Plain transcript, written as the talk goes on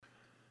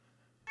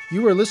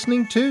You are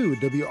listening to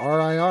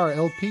WRIR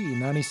LP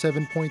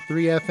 97.3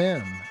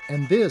 FM,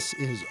 and this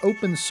is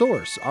Open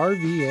Source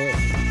RVA.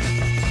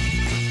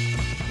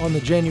 On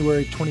the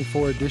January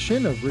 24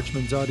 edition of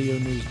Richmond's Audio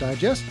News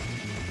Digest,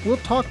 we'll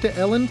talk to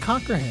Alane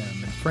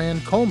Cockerham and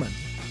Fran Coleman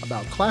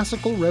about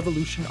Classical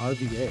Revolution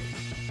RVA,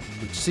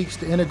 which seeks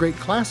to integrate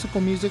classical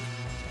music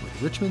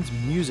with Richmond's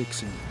music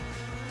scene.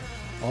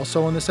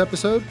 Also on this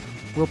episode,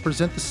 we'll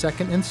present the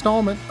second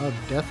installment of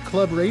Death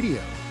Club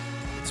Radio,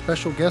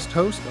 special guest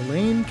host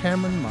Alane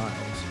Cameron Miles.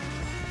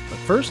 But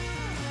first,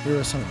 here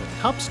are some of the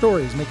top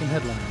stories making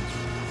headlines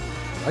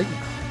right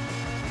now.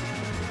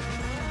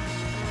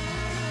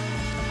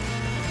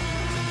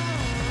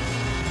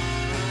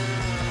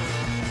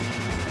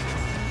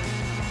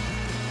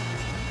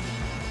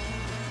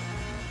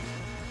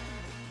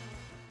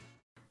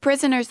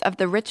 Prisoners of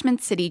the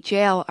Richmond City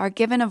Jail are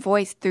given a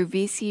voice through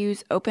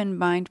VCU's Open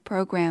Mind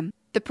program.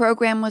 The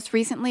program was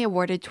recently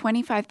awarded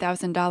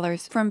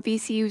 $25,000 from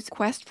VCU's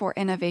Quest for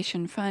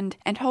Innovation Fund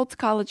and holds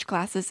college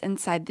classes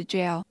inside the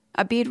jail.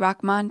 Abid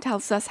Rahman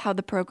tells us how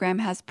the program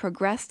has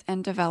progressed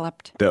and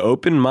developed. The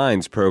Open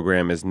Minds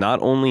program is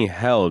not only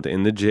held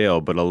in the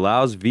jail, but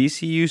allows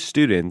VCU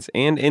students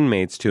and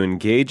inmates to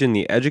engage in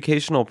the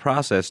educational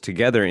process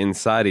together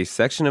inside a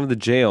section of the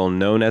jail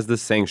known as the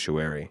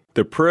Sanctuary.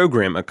 The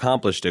program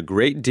accomplished a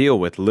great deal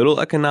with little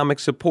economic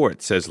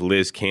support, says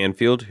Liz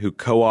Canfield, who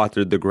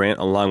co-authored the grant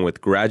along with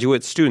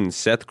graduate student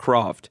Seth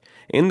Croft.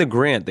 In the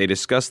grant, they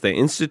discussed the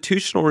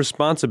institutional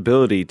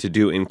responsibility to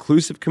do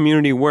inclusive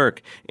community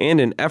work and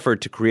an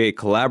effort to create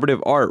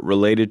collaborative art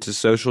related to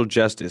social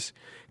justice.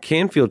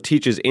 Canfield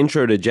teaches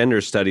Intro to Gender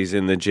Studies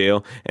in the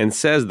jail and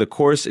says the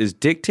course is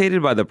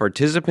dictated by the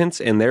participants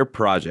and their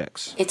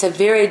projects. It's a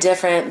very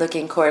different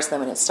looking course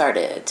than when it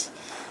started.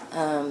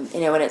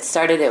 When it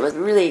started, it was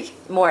really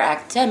more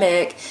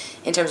academic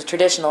in terms of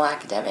traditional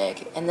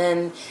academic. And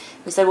then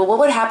we said, well, what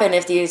would happen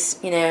if these,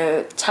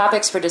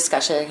 topics for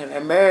discussion kind of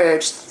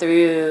emerged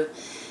through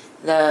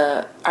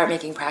the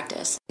art-making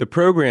practice? The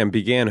program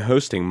began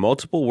hosting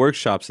multiple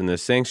workshops in the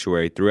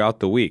Sanctuary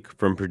throughout the week,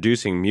 from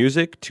producing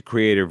music to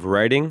creative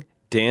writing,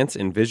 dance,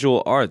 and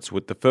visual arts,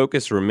 with the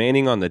focus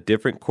remaining on the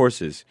different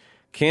courses.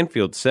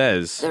 Canfield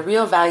says, the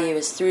real value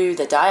is through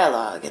the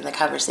dialogue and the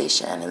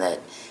conversation, and that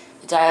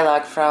the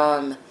dialogue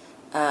from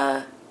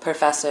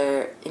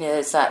professor,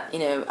 it's not,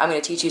 I'm going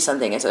to teach you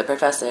something as a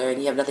professor and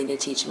you have nothing to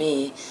teach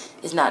me,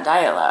 is not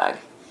dialogue.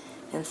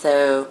 And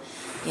so,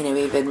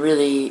 we've been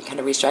really kind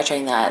of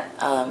restructuring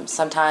that.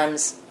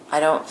 Sometimes I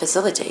don't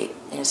facilitate,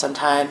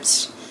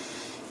 sometimes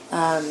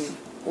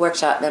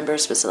workshop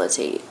members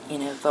facilitate.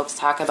 Folks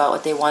talk about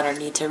what they want or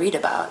need to read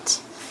about.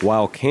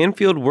 While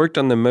Canfield worked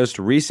on the most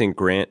recent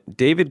grant,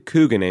 David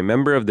Coogan, a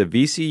member of the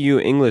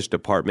VCU English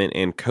department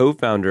and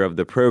co-founder of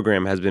the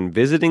program, has been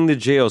visiting the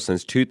jail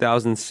since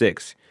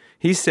 2006.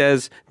 He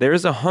says there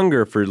is a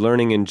hunger for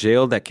learning in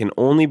jail that can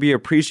only be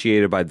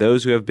appreciated by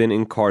those who have been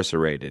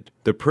incarcerated.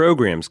 The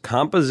program's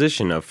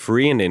composition of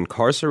free and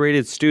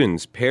incarcerated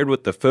students paired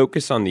with the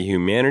focus on the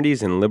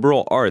humanities and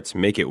liberal arts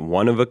make it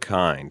one of a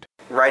kind.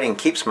 Writing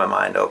keeps my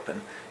mind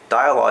open.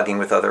 Dialoguing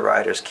with other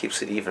writers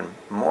keeps it even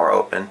more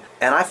open.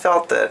 And I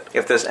felt that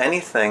if there's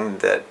anything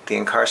that the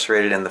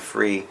incarcerated and the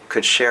free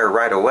could share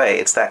right away,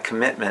 it's that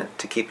commitment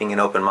to keeping an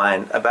open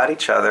mind about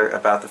each other,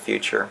 about the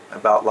future,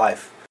 about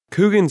life.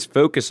 Coogan's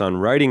focus on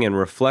writing and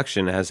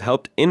reflection has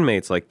helped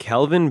inmates like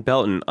Kelvin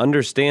Belton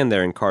understand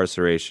their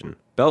incarceration.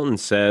 Belton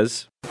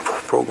says, the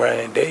program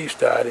that Dave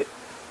started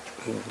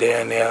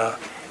down there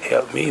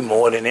helped me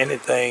more than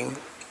anything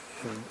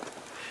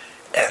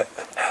that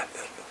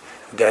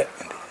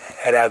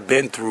I've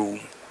been through,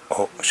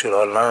 or should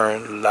I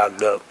learn,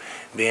 locked up.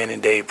 Being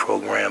in Dave's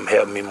program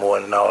helped me more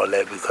than all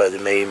that because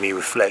it made me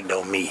reflect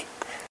on me.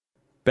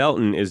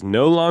 Belton is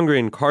no longer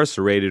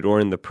incarcerated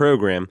or in the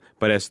program,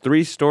 but has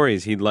 3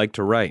 stories he'd like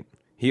to write.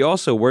 He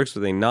also works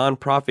with a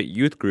nonprofit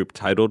youth group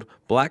titled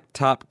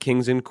Blacktop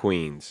Kings and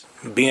Queens.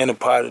 Being a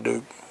part of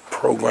the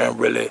program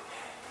really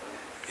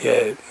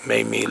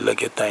made me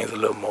look at things a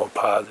little more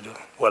positive,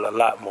 well, a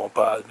lot more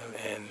positive,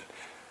 and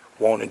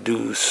want to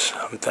do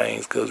some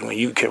things, because when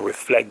you can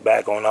reflect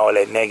back on all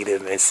that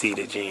negative and see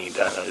that you ain't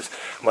done as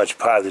much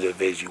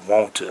positive as you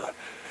want to,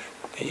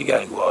 then you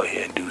got to go out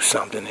here and do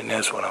something, and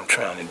that's what I'm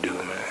trying to do,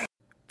 man.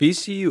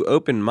 VCU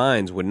Open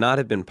Minds would not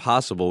have been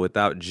possible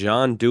without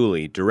John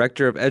Dooley,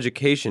 Director of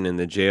Education in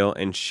the jail,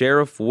 and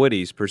Sheriff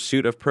Woody's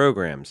pursuit of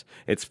programs.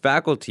 Its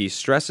faculty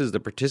stresses the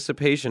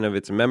participation of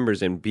its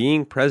members in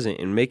being present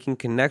and making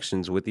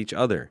connections with each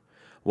other.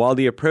 While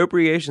the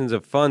appropriations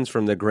of funds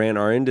from the grant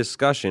are in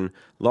discussion,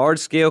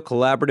 large-scale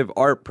collaborative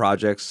art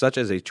projects such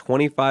as a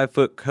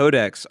 25-foot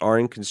codex are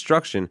in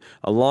construction,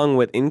 along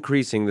with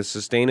increasing the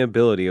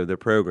sustainability of the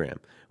program.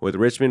 With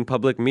Richmond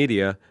Public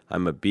Media,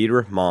 I'm Abid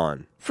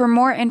Rahman. For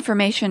more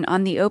information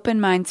on the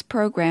Open Minds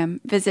program,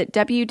 visit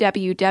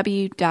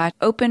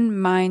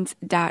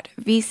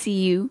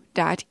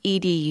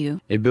www.openminds.vcu.edu.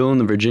 A bill in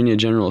the Virginia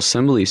General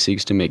Assembly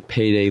seeks to make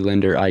payday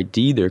lender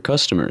ID their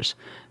customers.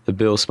 The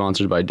bill,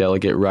 sponsored by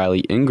Delegate Riley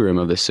Ingram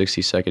of the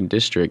 62nd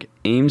District,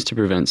 aims to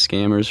prevent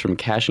scammers from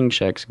cashing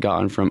checks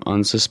gotten from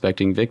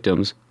unsuspecting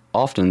victims,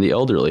 often the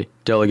elderly.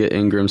 Delegate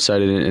Ingram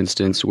cited an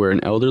instance where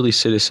an elderly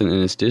citizen in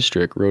his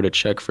district wrote a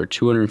check for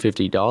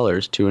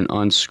 $250 to an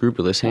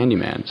unscrupulous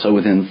handyman. So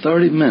within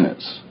 30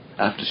 minutes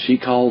after she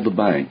called the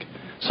bank,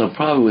 so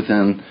probably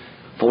within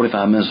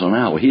 45 minutes or an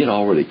hour, he had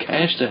already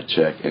cashed that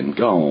check and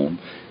gone,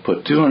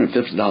 put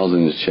 $250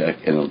 in his check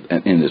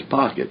in his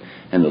pocket,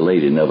 and the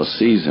lady never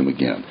sees him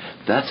again.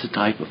 That's the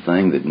type of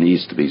thing that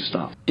needs to be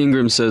stopped.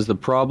 Ingram says the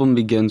problem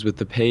begins with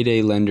the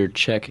payday lender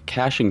check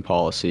cashing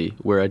policy,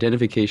 where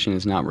identification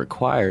is not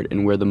required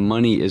and where the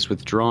money is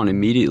withdrawn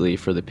immediately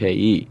for the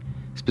payee.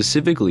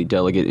 Specifically,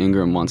 Delegate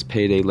Ingram wants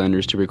payday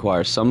lenders to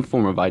require some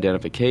form of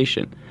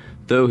identification,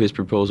 though his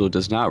proposal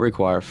does not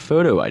require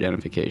photo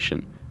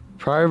identification.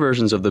 Prior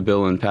versions of the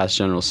bill in past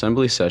General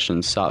Assembly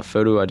sessions sought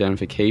photo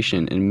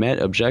identification and met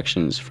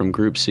objections from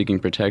groups seeking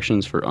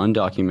protections for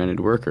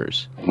undocumented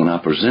workers. When I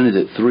presented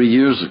it 3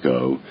 years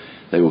ago,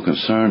 they were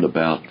concerned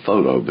about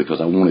photo because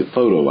I wanted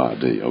photo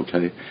ID,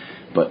 okay?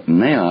 But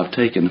now I've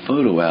taken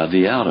photo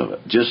ID out of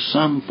it. Just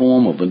some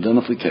form of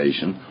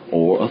identification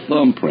or a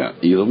thumbprint,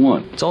 either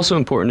one. It's also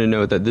important to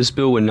note that this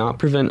bill would not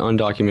prevent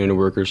undocumented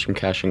workers from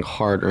cashing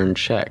hard-earned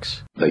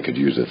checks. They could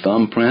use a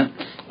thumbprint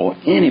or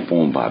any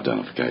form of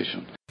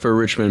identification. For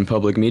Richmond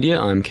Public Media,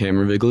 I'm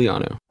Cameron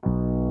Vigliano.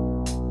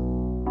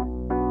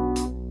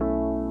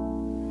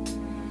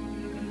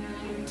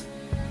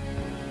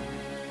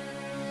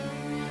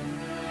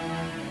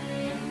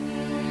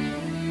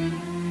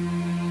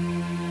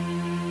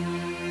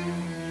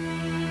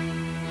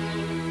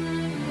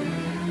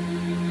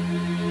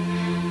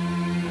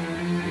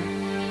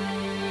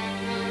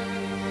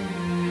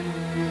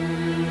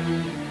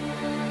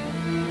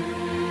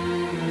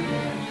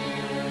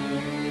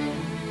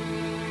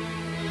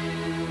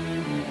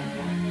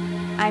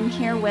 I'm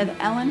here with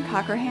Ellen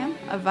Cockerham,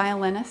 a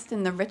violinist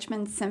in the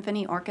Richmond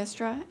Symphony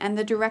Orchestra and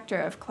the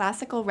director of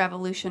Classical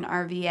Revolution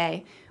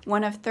RVA,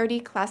 one of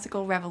 30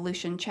 Classical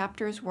Revolution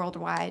chapters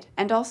worldwide,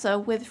 and also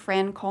with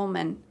Fran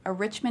Coleman, a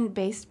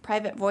Richmond-based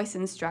private voice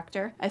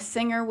instructor, a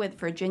singer with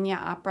Virginia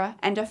Opera,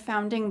 and a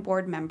founding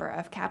board member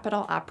of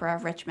Capitol Opera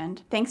of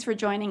Richmond. Thanks for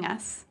joining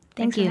us.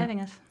 Thanks for having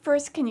us.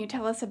 First, can you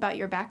tell us about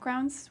your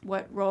backgrounds?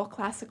 What role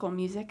classical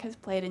music has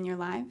played in your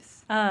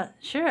lives?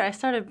 Sure. I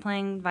started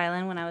playing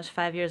violin when I was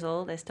 5 years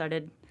old. I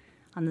started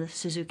on the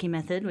Suzuki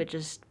method, which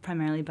is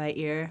primarily by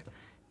ear.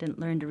 Didn't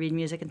learn to read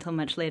music until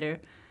much later.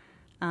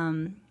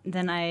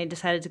 Then I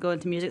decided to go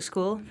into music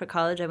school for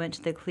college. I went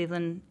to the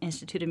Cleveland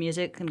Institute of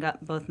Music and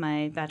got both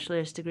my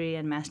bachelor's degree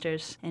and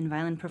master's in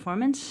violin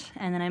performance.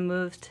 And then I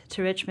moved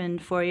to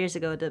Richmond 4 years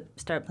ago to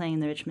start playing in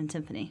the Richmond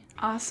Symphony.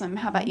 Awesome.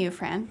 How about you,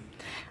 Fran?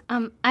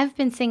 I've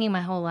been singing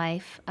my whole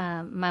life.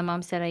 My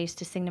mom said I used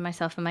to sing to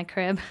myself in my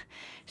crib.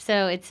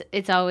 So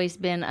it's always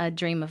been a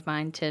dream of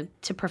mine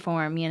to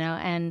perform, you know.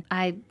 And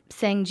I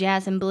sang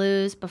jazz and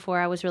blues before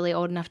I was really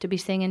old enough to be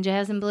singing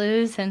jazz and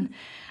blues, and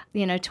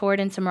you know, toured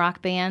in some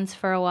rock bands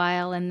for a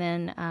while, and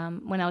then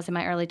when I was in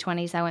my early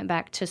 20s, I went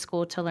back to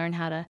school to learn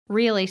how to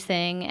really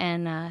sing,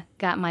 and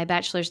got my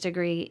bachelor's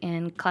degree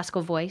in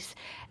classical voice,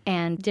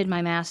 and did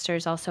my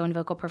master's also in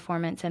vocal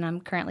performance, and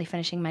I'm currently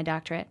finishing my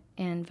doctorate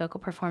in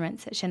vocal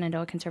performance at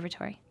Shenandoah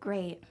Conservatory.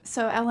 Great.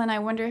 So, Ellen, I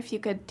wonder if you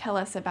could tell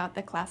us about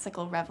the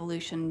Classical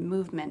Revolution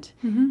movement.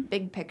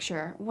 Big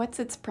picture. What's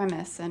its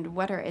premise, and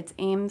what are its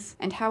aims,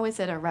 and how is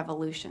it a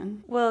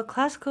revolution? Well,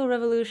 Classical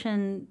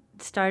Revolution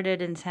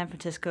started in San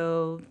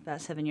Francisco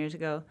about 7 years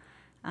ago.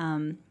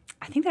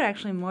 I think there are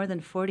actually more than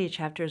 40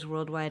 chapters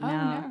worldwide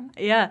now. No.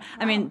 Yeah. Wow.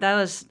 I mean, that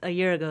was a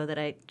year ago that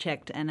I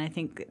checked, and I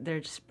think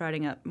they're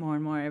sprouting up more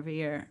and more every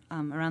year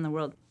around the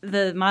world.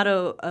 The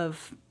motto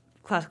of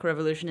Classical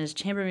Revolution is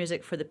chamber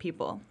music for the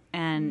people,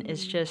 and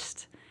it's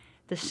just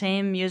the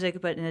same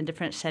music but in a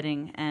different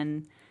setting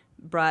and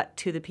brought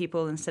to the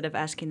people instead of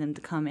asking them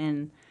to come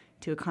in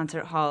to a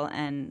concert hall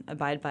and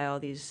abide by all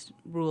these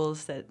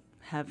rules that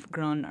have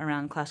grown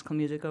around classical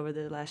music over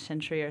the last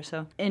century or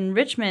so. In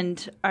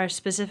Richmond, our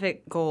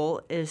specific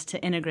goal is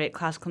to integrate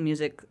classical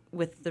music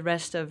with the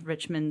rest of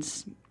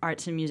Richmond's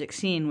arts and music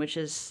scene, which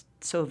is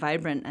so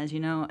vibrant, as you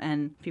know,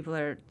 and people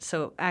are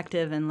so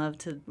active and love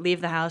to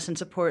leave the house and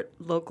support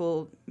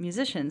local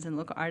musicians and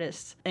local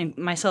artists, and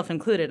myself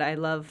included. I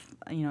love,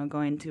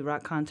 going to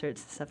rock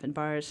concerts and stuff in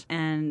bars.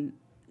 And,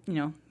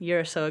 a year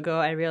or so ago,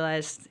 I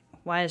realized,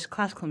 why is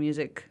classical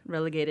music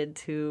relegated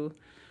to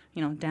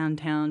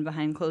downtown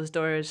behind closed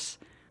doors?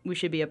 We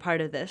should be a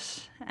part of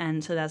this.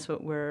 And so that's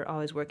what we're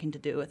always working to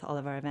do with all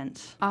of our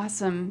events.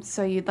 Awesome.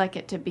 So you'd like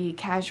it to be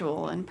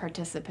casual and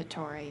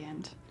participatory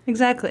and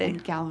exactly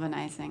and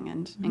galvanizing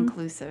and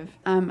inclusive.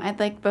 I'd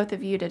like both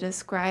of you to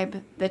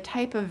describe the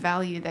type of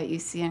value that you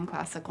see in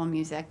classical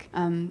music.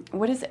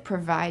 What does it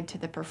provide to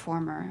the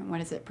performer? What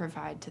does it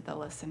provide to the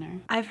listener?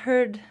 I've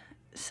heard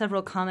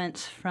several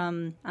comments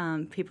from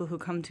people who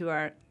come to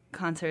our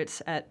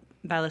concerts at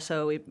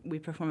Balasso. We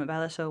perform at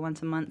Balasso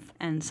once a month,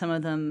 and some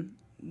of them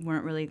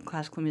weren't really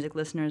classical music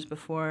listeners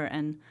before,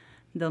 and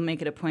they'll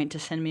make it a point to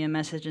send me a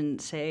message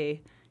and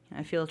say,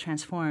 I feel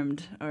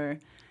transformed, or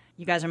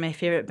you guys are my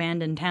favorite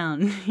band in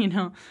town, you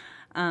know.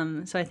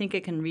 So I think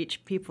it can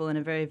reach people in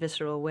a very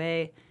visceral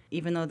way,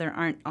 even though there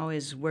aren't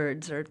always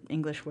words or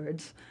English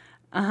words.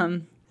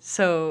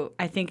 So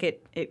I think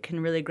it can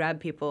really grab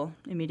people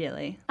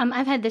immediately.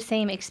 I've had the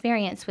same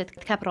experience with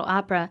Capitol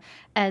Opera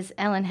as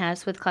Ellen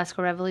has with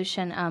Classical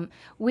Revolution.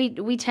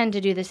 We tend to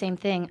do the same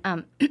thing,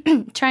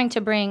 trying to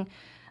bring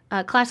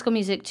classical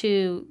music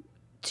to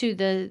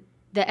the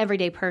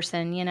everyday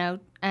person, you know.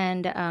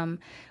 And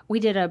we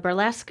did a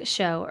burlesque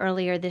show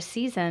earlier this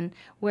season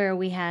where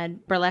we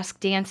had burlesque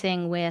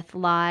dancing with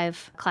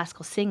live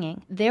classical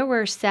singing. There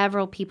were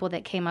several people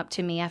that came up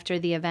to me after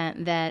the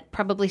event that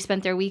probably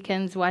spent their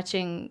weekends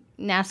watching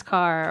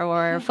NASCAR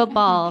or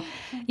football,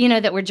 you know,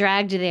 that were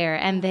dragged there,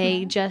 and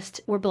they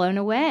just were blown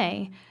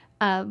away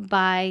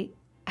by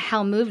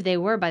how moved they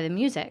were by the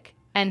music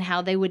and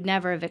how they would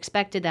never have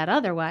expected that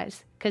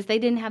otherwise because they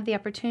didn't have the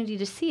opportunity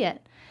to see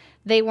it.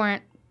 They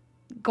weren't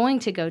going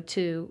to go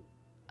to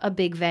a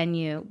big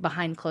venue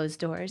behind closed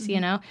doors, you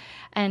know?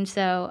 And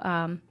so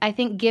I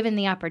think given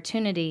the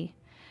opportunity,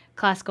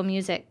 classical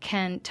music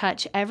can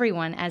touch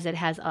everyone as it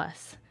has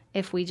us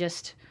if we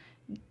just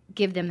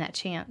give them that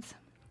chance.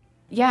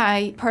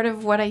 Yeah, part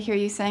of what I hear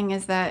you saying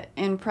is that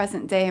in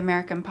present-day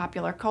American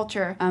popular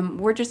culture,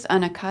 we're just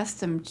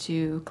unaccustomed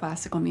to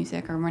classical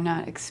music, or we're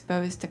not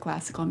exposed to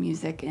classical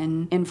music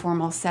in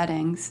informal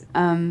settings.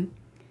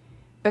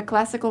 But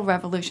Classical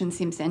Revolution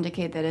seems to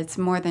indicate that it's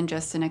more than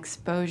just an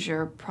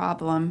exposure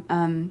problem.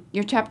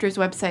 Your chapter's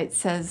website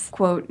says,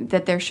 quote,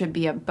 that there should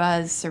be a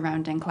buzz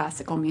surrounding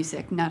classical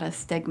music, not a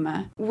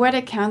stigma. What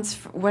accounts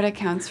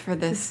for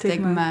this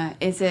stigma?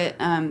 Is it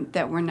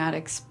that we're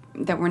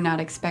not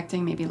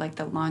expecting maybe like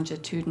the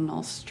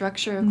longitudinal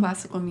structure of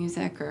classical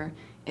music, or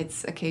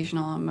its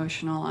occasional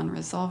emotional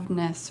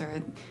unresolvedness,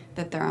 or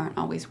that there aren't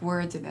always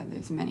words, or that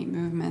there's many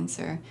movements,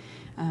 or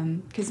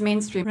because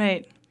mainstream...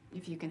 Right.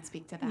 If you can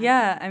speak to that.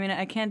 Yeah, I mean,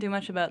 I can't do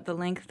much about the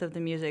length of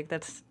the music.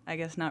 That's, I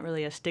guess, not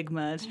really a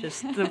stigma. It's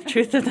just the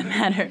truth of the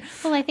matter.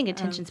 Well, I think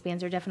attention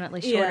spans are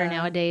definitely shorter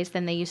nowadays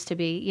than they used to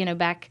be. You know,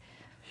 back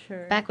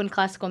when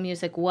classical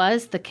music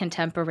was the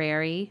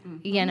contemporary,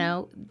 you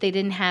know, they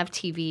didn't have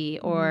TV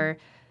or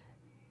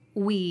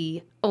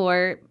Wii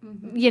or,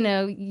 you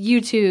know,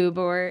 YouTube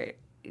or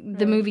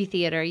the movie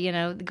theater. You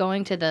know,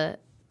 going to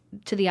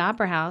the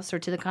opera house or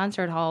to the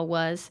concert hall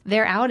was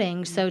their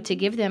outing. So to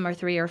give them a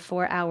 3 or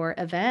 4 hour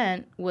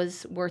event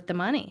was worth the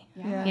money.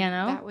 Yeah. You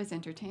know, that was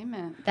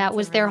entertainment. That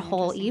was their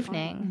whole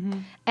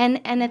evening.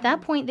 And at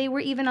that point they were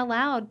even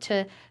allowed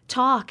to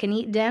talk and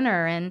eat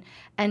dinner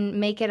and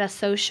make it a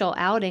social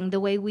outing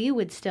the way we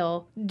would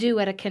still do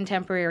at a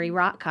contemporary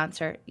rock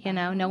concert. You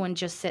know, no one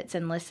just sits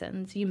and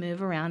listens. You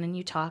move around and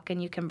you talk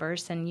and you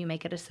converse and you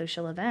make it a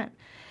social event.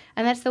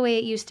 And that's the way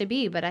it used to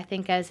be. But I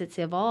think as it's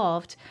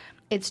evolved,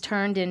 it's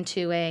turned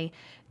into a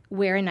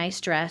wear a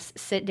nice dress,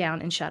 sit down,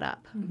 and shut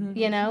up,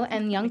 you know?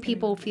 And young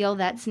people feel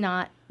that's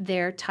not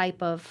their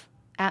type of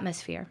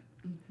atmosphere.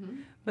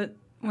 But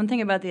one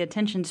thing about the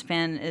attention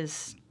span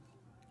is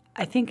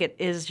I think it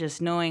is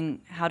just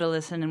knowing how to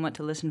listen and what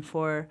to listen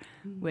for,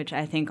 which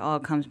I think all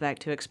comes back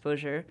to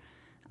exposure,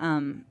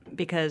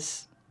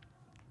 because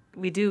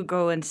we do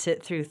go and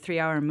sit through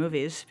 3-hour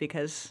movies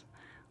because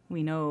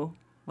we know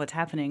what's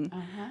happening.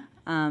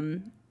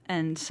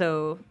 And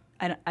so...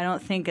 I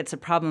don't think it's a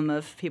problem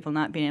of people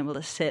not being able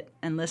to sit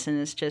and listen.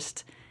 It's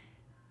just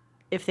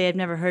if they had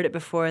never heard it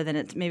before, then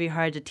it's maybe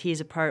hard to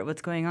tease apart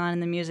what's going on in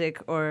the music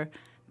or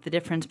the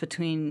difference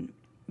between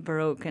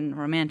Baroque and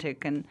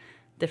Romantic and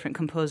different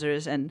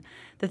composers. And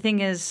the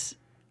thing is,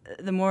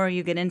 the more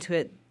you get into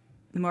it,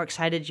 the more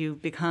excited you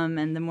become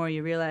and the more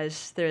you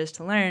realize there is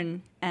to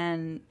learn.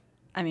 And,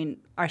 I mean,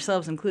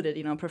 ourselves included,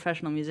 you know,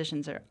 professional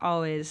musicians are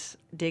always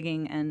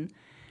digging and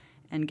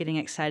getting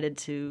excited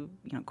to,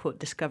 you know, quote,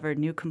 discover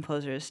new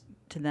composers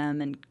to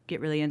them and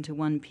get really into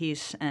one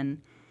piece.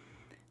 And,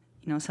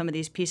 you know, some of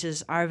these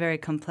pieces are very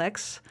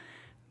complex,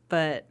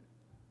 but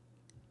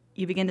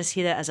you begin to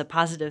see that as a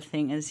positive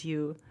thing as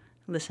you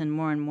listen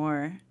more and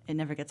more. It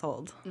never gets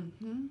old.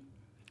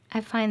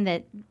 I find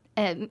that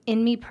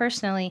in me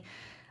personally,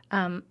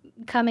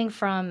 coming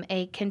from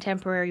a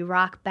contemporary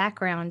rock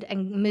background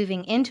and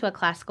moving into a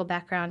classical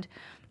background,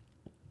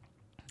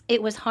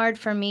 it was hard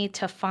for me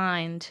to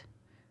find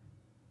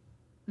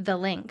the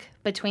link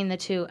between the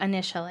two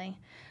initially.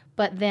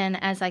 But then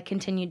as I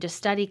continued to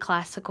study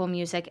classical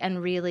music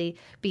and really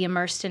be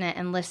immersed in it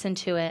and listen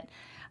to it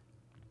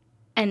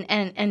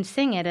and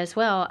sing it as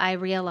well, I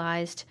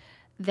realized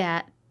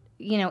that,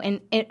 you know, and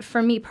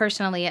for me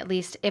personally at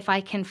least, if I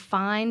can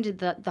find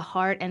the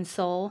heart and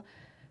soul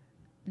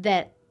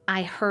that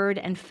I heard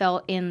and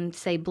felt in,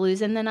 say,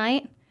 Blues in the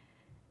Night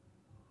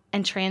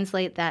and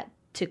translate that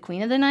to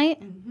Queen of the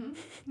Night,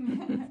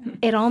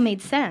 it all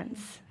made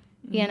sense.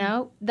 You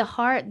know, the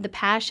heart, the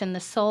passion,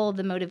 the soul,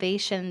 the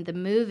motivation, the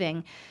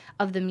moving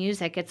of the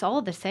music, it's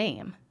all the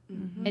same.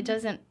 It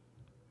doesn't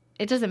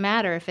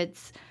matter if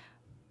it's,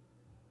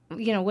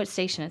 you know, what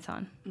station it's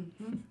on.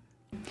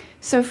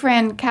 So,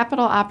 Fran,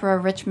 Capitol Opera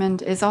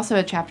Richmond is also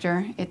a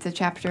chapter. It's a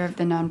chapter of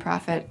the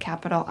nonprofit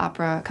Capitol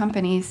Opera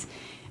Companies.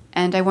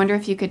 And I wonder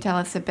if you could tell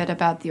us a bit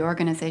about the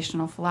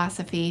organizational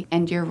philosophy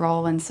and your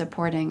role in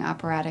supporting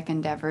operatic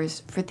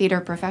endeavors for theater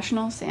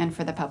professionals and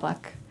for the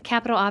public.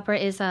 Capitol Opera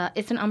it's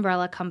an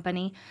umbrella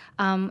company.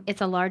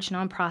 It's a large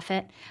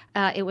nonprofit.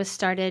 It was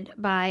started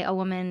by a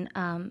woman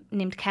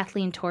named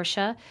Kathleen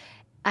Torsha.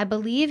 I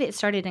believe it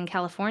started in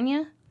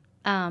California.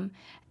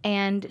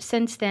 And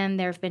since then,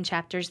 there have been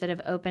chapters that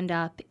have opened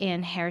up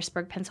in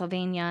Harrisburg,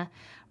 Pennsylvania,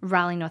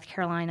 Raleigh, North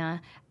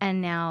Carolina,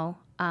 and now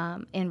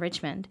in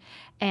Richmond.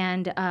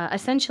 And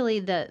essentially,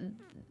 the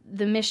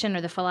mission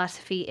or the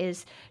philosophy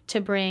is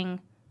to bring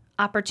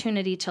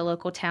opportunity to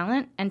local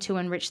talent and to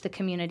enrich the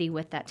community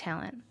with that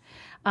talent.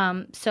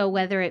 So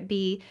whether it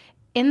be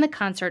in the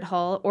concert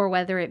hall or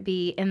whether it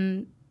be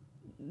in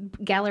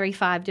Gallery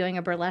 5 doing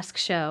a burlesque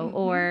show,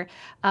 or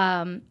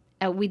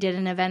we did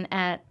an event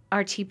at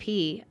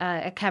RTP,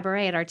 a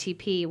cabaret at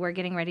RTP. We're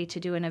getting ready to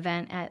do an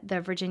event at the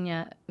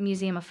Virginia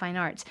Museum of Fine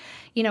Arts.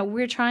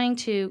 We're trying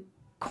to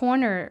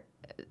corner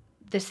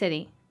the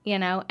city,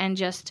 and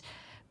just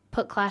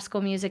put classical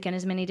music in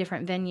as many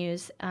different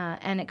venues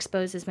and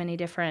expose as many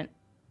different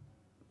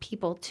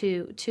people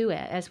to it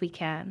as we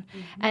can,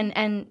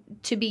 and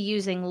to be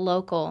using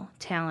local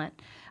talent,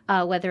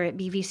 whether it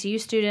be VCU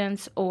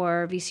students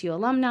or VCU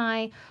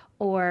alumni,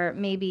 or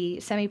maybe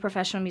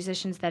semi-professional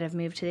musicians that have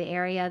moved to the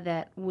area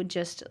that would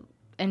just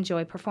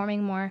enjoy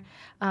performing more.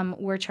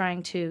 We're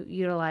trying to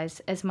utilize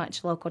as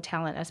much local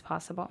talent as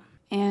possible.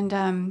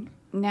 And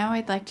now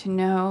I'd like to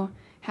know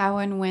how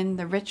and when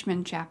the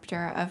Richmond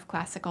chapter of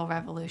Classical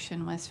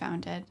Revolution was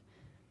founded.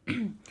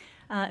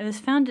 It was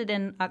founded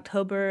in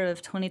October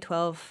of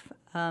 2012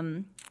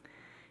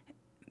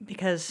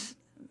 because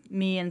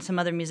me and some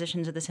other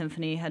musicians of the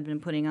symphony had been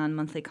putting on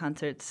monthly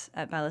concerts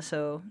at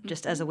Balasso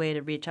just as a way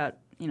to reach out.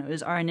 It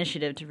was our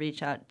initiative to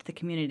reach out to the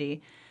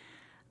community.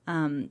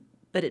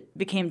 But it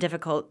became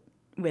difficult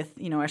with,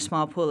 our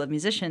small pool of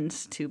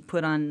musicians to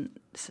put on,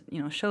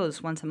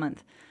 shows once a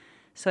month.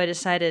 So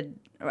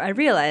I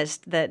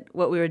realized that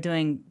what we were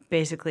doing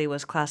basically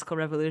was Classical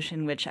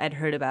Revolution, which I'd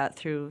heard about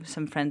through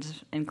some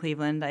friends in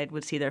Cleveland. I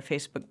would see their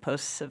Facebook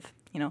posts of,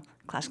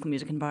 classical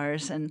music in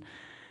bars. And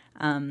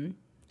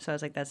so I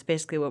was like, that's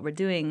basically what we're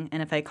doing.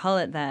 And if I call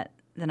it that,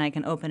 then I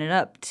can open it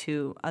up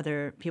to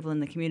other people in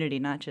the community,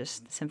 not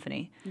just the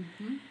symphony.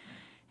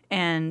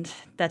 And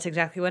that's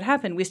exactly what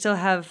happened. We still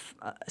have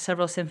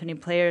several symphony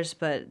players,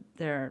 but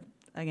there are,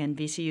 again,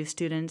 VCU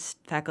students,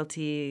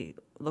 faculty,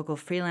 local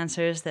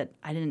freelancers that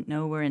I didn't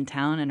know were in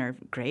town and are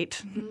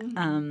great.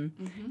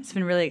 It's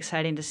been really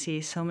exciting to see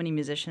so many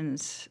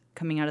musicians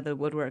coming out of the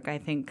woodwork. I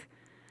think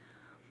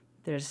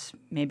there's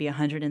maybe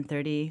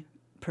 130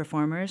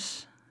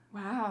 performers.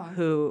 Wow.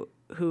 Who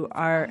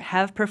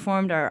have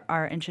performed or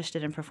are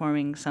interested in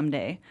performing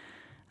someday.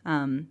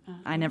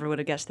 I never would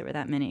have guessed there were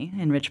that many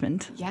in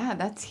Richmond. Yeah,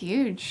 that's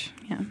huge.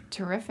 Yeah.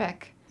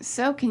 Terrific.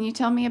 So can you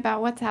tell me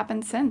about what's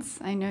happened since?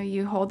 I know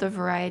you hold a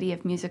variety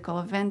of musical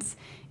events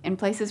in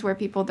places where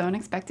people don't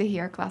expect to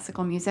hear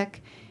classical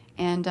music.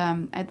 And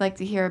I'd like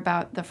to hear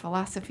about the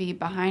philosophy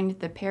behind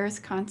the Paris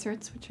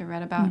concerts, which I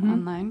read about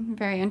online.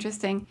 Very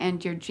interesting.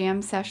 And your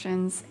jam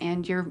sessions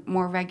and your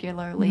more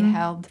regularly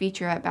held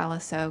feature at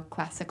Balasso,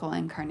 Classical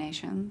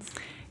Incarnations.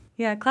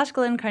 Yeah,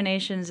 Classical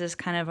Incarnations is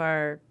kind of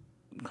our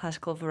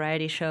classical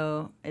variety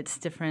show. It's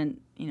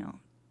different,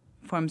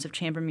 forms of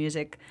chamber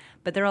music,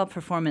 but they're all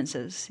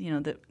performances.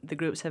 The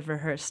groups have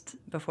rehearsed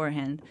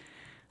beforehand.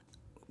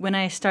 When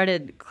I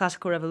started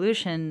Classical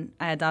Revolution,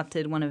 I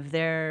adopted one of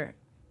their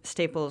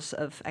staples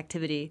of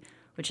activity,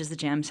 which is the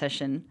jam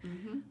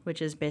session,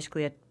 which is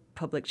basically a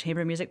public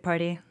chamber music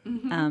party.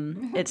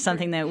 It's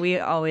something that we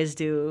always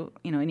do,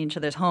 in each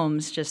other's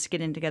homes, just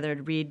getting together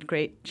to read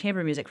great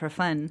chamber music for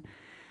fun.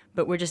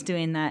 But we're just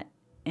doing that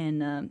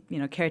in,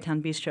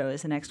 Carytown Bistro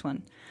is the next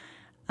one.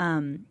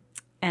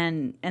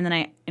 And then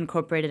I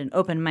incorporated an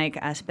open mic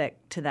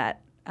aspect to that.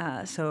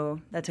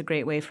 So that's a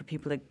great way for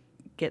people to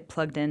get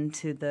plugged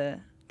into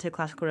to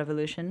Classical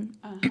Revolution.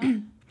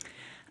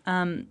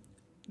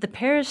 The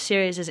Paris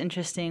series is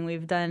interesting.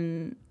 We've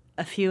done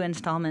a few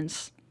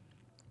installments.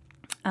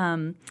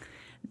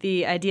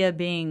 The idea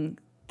being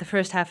the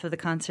first half of the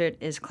concert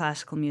is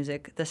classical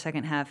music. The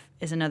second half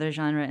is another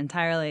genre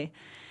entirely.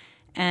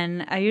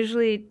 And I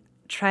usually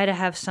try to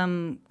have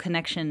some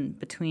connection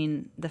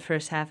between the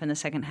first half and the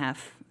second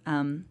half.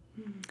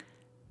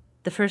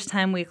 The first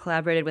time we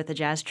collaborated with a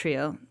jazz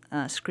trio,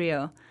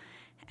 Scrio,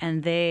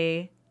 and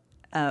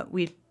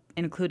we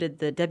included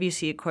the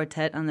Debussy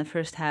quartet on the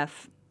first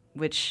half,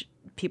 which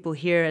people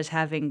hear as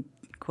having,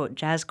 quote,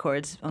 jazz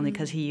chords, only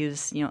because he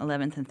used,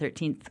 11th and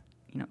 13th,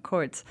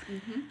 chords.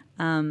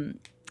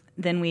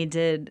 Then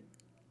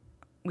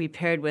we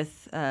paired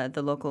with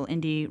the local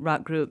indie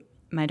rock group,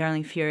 My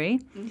Darling Fury.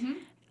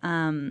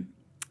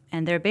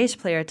 And their bass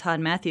player,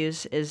 Todd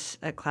Matthews, is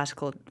a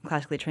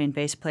classically trained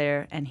bass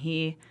player, and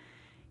he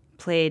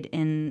played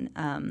in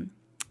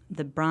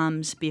the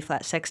Brahms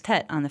B-flat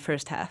sextet on the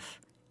first half.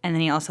 And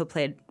then he also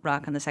played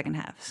rock on the second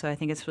half. So I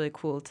think it's really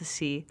cool to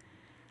see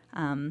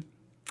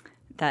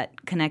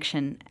that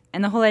connection.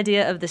 And the whole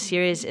idea of the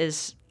series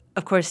is,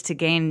 of course, to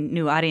gain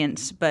new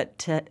audience, but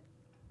to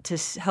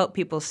help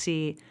people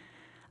see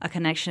a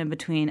connection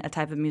between a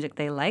type of music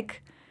they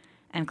like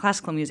and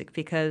classical music,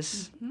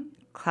 because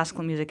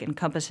classical music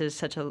encompasses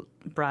such a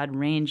broad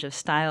range of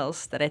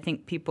styles that I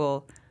think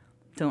people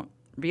don't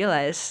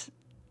realize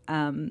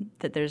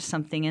that there's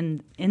something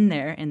in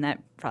there, in that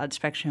broad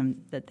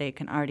spectrum, that they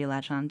can already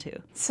latch on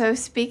to. So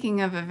speaking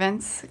of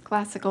events,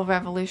 Classical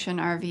Revolution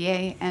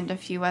RVA and a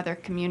few other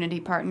community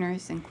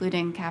partners,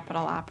 including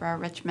Capitol Opera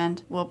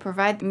Richmond, will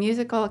provide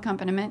musical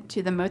accompaniment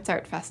to the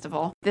Mozart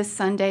Festival. This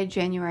Sunday,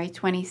 January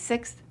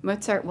 26th,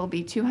 Mozart will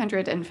be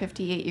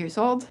 258 years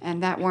old,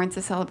 and that warrants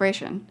a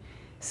celebration.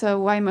 So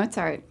why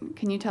Mozart?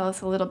 Can you tell us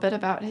a little bit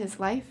about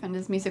his life and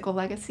his musical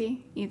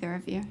legacy, either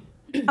of you?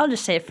 I'll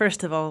just say,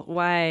 first of all,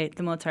 why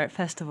the Mozart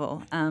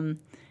Festival?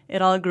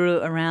 It all grew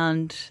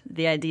around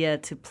the idea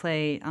to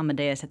play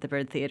Amadeus at the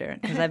Bird Theater,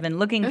 because I've been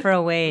looking for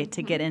a way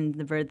to get in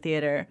the Bird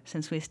Theater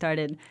since we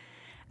started.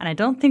 And I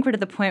don't think we're to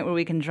the point where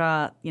we can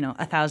draw,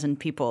 1,000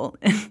 people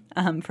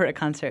for a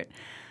concert.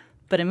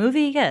 But a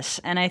movie, yes.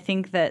 And I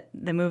think that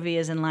the movie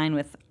is in line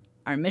with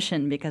our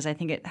mission, because I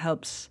think it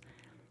helped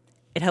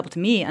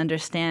me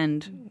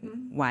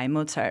understand why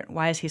Mozart.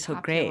 Why is he so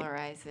great?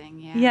 Popularizing,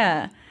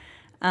 yeah.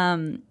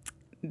 Yeah.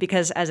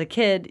 Because as a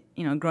kid,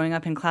 growing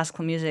up in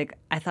classical music,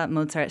 I thought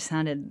Mozart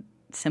sounded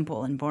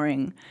simple and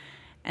boring.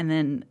 And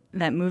then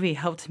that movie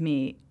helped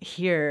me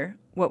hear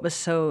what was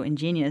so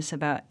ingenious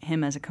about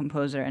him as a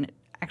composer, and it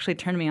actually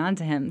turned me on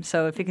to him.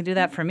 So if he could do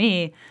that for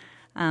me,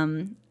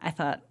 I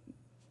thought,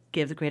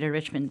 give the Greater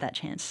Richmond that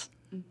chance.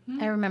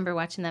 I remember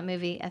watching that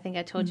movie, I think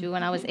I told you,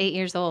 when I was 8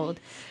 years old.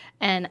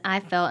 And I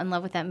fell in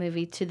love with that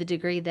movie to the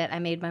degree that I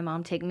made my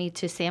mom take me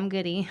to Sam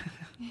Goody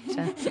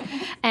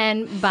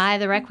and buy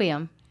the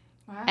Requiem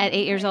at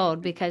 8 years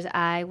old, because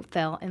I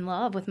fell in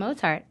love with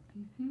Mozart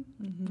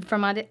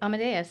from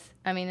Amadeus.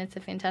 I mean, it's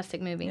a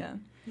fantastic movie. Yeah.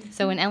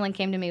 So when Ellen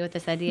came to me with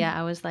this idea,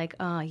 I was like,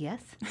 oh,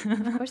 yes,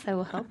 of course I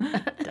will help.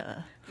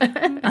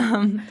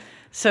 Duh.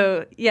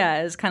 So,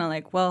 yeah, it's kind of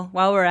like, well,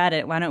 while we're at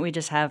it, why don't we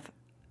just have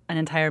an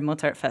entire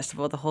Mozart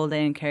festival the whole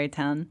day in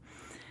Carytown?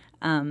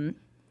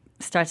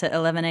 Starts at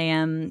 11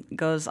 a.m.,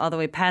 goes all the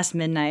way past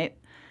midnight,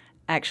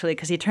 actually,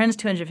 because he turns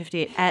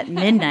 258 at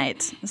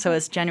midnight, so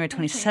it's January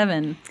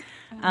 27.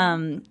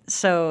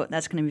 So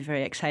that's going to be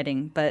very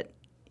exciting. But,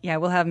 yeah,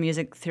 we'll have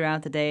music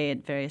throughout the day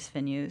at various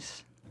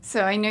venues.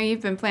 So I know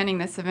you've been planning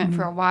this event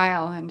for a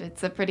while, and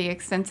it's a pretty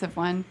extensive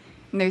one.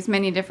 And there's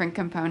many different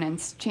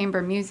components: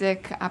 chamber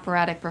music,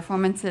 operatic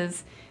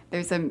performances.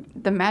 There's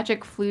the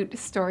magic flute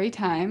story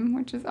time,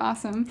 which is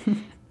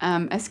awesome,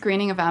 a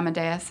screening of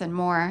Amadeus, and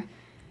more.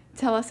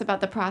 Tell us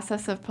about the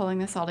process of pulling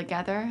this all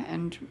together,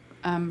 and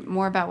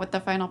more about what the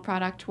final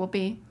product will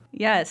be.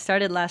 Yeah, it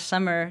started last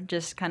summer,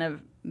 just kind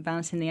of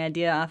bouncing the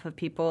idea off of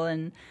people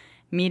and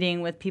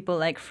meeting with people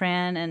like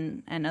Fran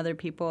and other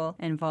people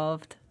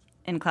involved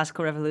in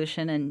Classical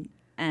Revolution,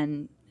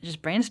 and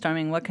just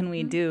brainstorming, what can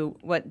we do?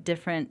 What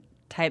different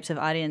types of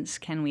audience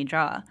can we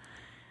draw?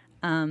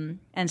 And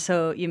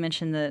so you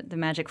mentioned the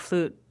magic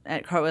flute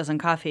at Cartwheels and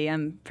Coffee.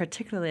 I'm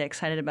particularly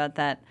excited about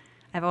that.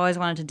 I've always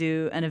wanted to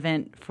do an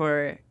event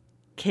for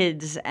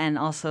kids and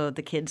also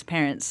the kids'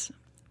 parents,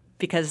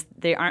 because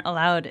they aren't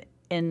allowed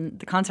in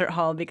the concert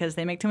hall because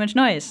they make too much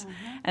noise.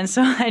 And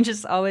so I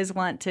just always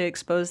want to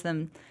expose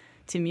them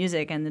to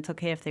music, and it's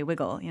okay if they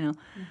wiggle,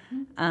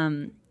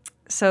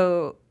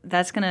 So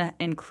that's going to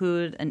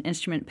include an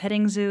instrument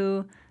petting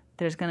zoo.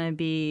 There's going to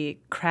be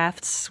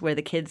crafts where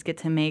the kids get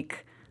to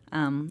make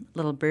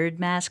little bird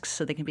masks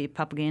so they can be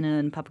Papageno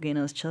and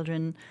Papageno's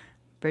children,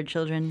 bird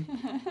children.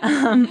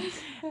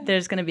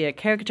 There's going to be a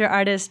caricature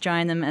artist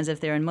drawing them as if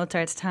they're in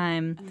Mozart's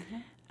time.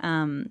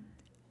 And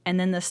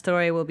then the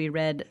story will be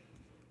read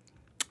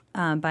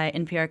by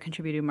NPR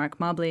contributor Mark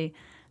Mobley.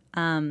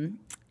 And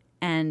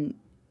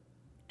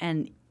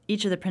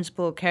each of the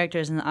principal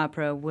characters in the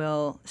opera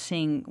will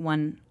sing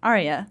one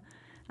aria.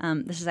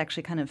 This is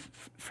actually kind of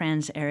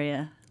Fran's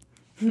area.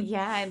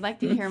 Yeah, I'd like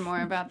to hear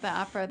more about the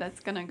opera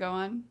that's going to go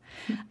on.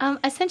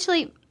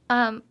 Essentially,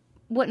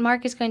 what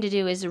Mark is going to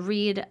do is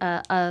read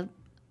a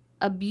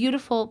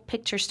beautiful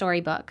picture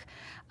storybook,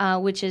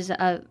 which is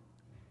an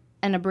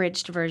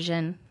abridged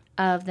version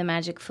of the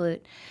Magic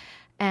Flute.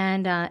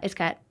 And it's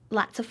got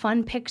lots of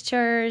fun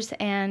pictures,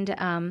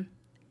 and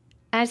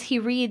as he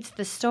reads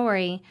the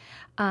story,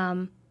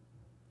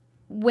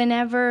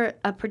 whenever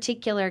a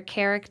particular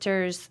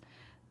character's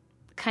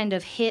kind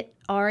of hit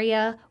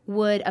aria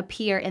would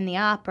appear in the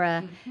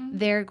opera,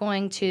 they're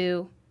going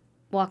to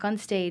walk on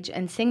stage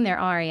and sing their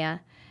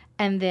aria,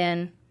 and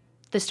then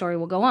the story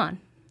will go on.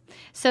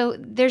 So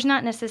there's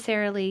not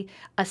necessarily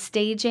a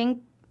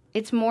staging.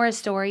 It's more a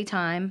story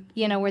time,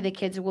 where the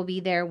kids will be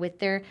there with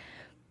their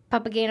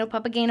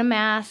Papageno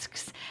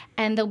masks,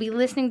 and they'll be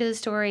listening to the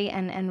story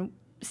and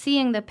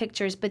seeing the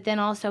pictures, but then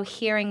also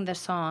hearing the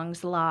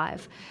songs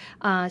live.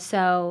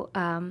 So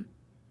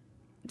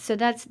So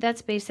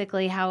that's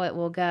basically how it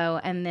will go.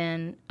 And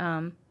then,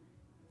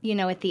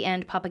 at the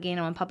end,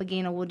 Papageno and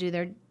Papageno will do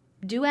their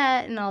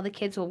duet, and all the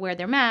kids will wear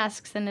their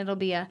masks, and it'll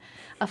be a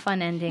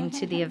fun ending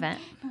to the event.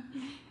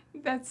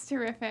 That's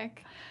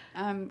terrific.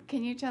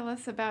 Can you tell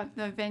us about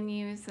the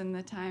venues and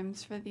the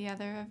times for the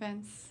other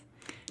events?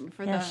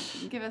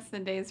 Give us the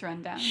day's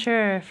rundown.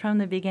 Sure, from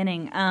the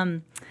beginning.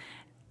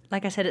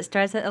 Like I said, it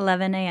starts at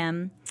 11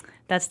 a.m.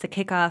 That's the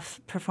kickoff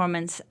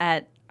performance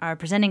at our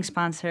presenting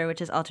sponsor,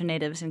 which is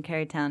Alternatives in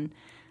Carytown.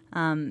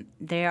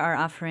 They are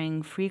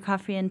offering free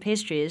coffee and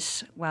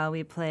pastries while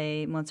we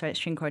play Mozart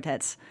string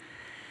quartets.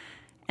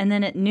 And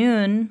then at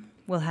noon,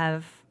 we'll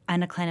have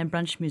eine kleine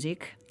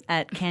Brunchmusik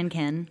at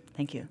Can.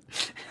 Thank you.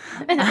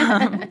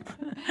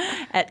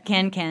 At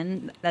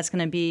Can. That's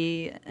going to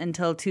be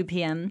until 2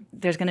 p.m.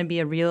 There's going to be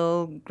a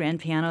real grand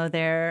piano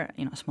there,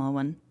 a small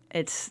one.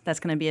 That's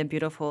going to be a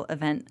beautiful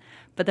event.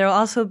 But there will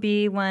also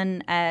be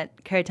one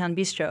at Carytown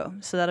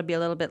Bistro, so that'll be a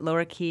little bit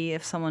lower key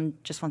if someone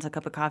just wants a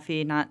cup of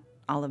coffee, not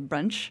all of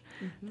brunch.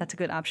 Mm-hmm. That's a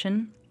good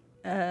option.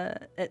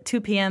 At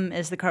 2 p.m.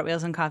 is the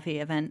Cartwheels and Coffee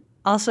event.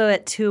 Also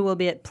at 2 we'll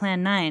be at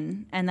Plan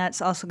 9, and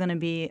that's also going to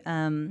be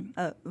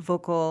a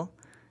vocal,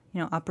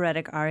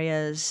 operatic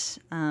arias.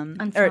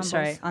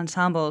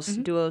 Ensembles,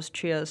 mm-hmm. Duos,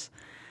 trios.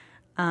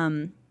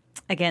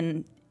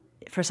 Again,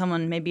 for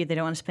someone maybe they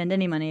don't want to spend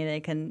any money, they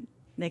can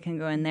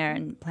go in there,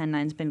 and Plan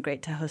 9's been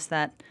great to host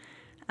that.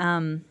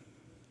 And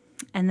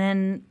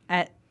then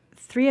at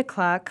 3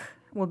 o'clock,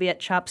 we'll be at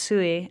Chop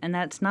Suey, and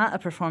that's not a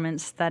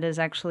performance. That is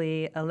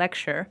actually a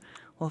lecture,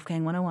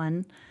 Wolfgang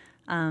 101,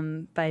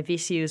 by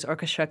VCU's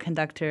orchestra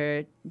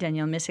conductor,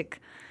 Daniel Misick.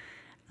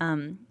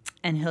 And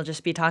he'll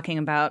just be talking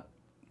about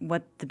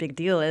what the big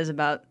deal is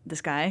about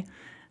this guy,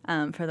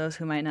 for those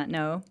who might not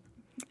know.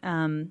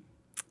 And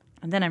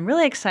then I'm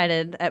really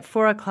excited. At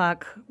 4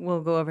 o'clock,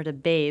 we'll go over to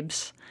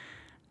Babes,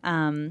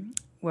 where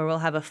we'll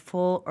have a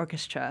full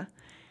orchestra.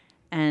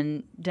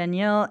 And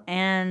Danielle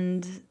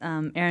and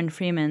Aaron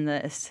Freeman,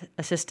 the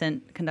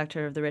assistant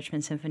conductor of the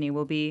Richmond Symphony,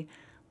 will be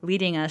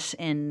leading us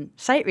in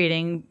sight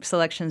reading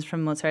selections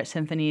from Mozart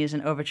symphonies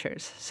and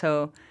overtures.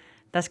 So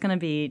that's going to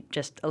be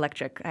just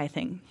electric, I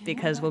think,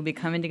 because we'll be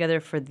coming together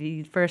for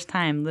the first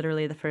time,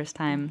 literally the first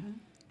time. Mm-hmm.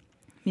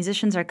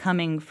 Musicians are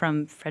coming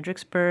from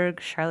Fredericksburg,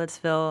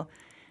 Charlottesville,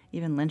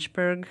 even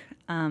Lynchburg,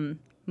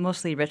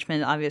 mostly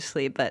Richmond,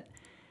 obviously, but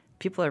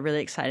people are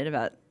really excited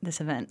about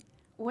this event.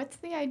 What's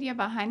the idea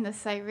behind the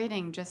sight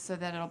reading, just so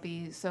that it'll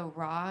be so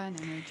raw and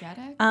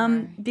energetic?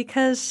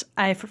 Because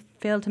I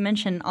failed to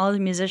mention, all the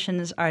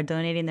musicians are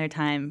donating their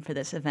time for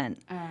this event,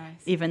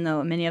 even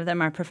though many of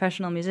them are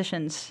professional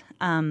musicians.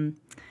 And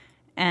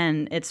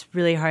it's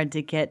really hard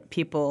to get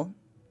people,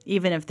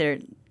 even if they're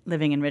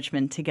living in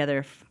Richmond,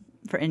 together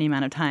for any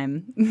amount of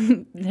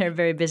time. They're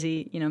very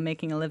busy,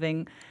 making a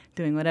living,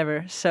 doing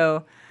whatever.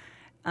 So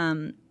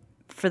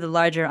for the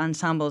larger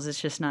ensembles, it's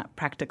just not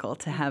practical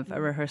to have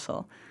a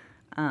rehearsal.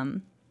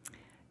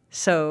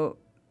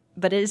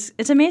 But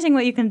it's amazing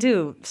what you can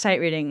do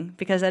sight reading,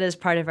 because that is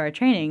part of our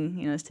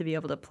training, is to be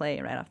able to play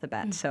right off the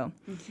bat. Mm-hmm. So,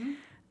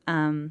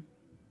 and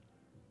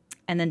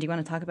then do you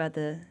want to talk about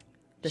the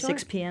Sure.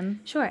 6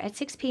 p.m.? Sure. At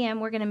 6 p.m.,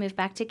 we're going to move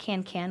back to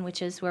Can,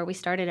 which is where we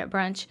started at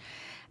brunch.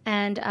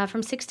 And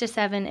from 6 to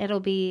 7, it'll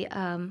be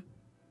a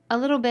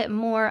little bit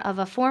more of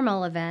a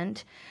formal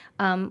event.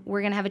 We're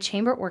going to have a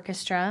chamber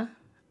orchestra,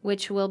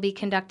 which will be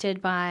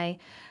conducted by,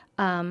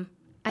 I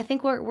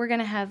think we're going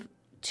to have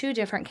 2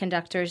 different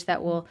conductors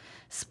that will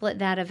split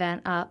that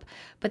event up.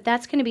 But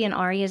that's going to be an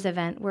arias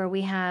event where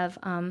we have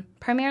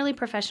primarily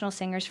professional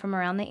singers from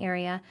around the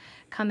area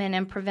come in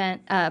and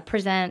present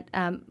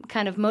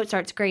kind of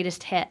Mozart's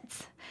greatest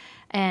hits.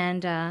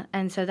 And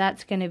so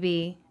that's going to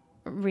be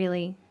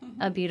really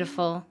a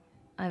beautiful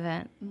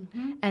event.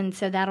 Mm-hmm. And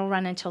so that'll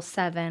run until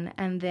 7,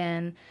 and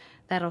then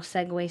that'll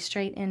segue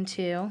straight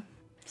into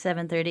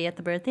 7:30 at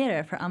the Bird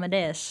Theater for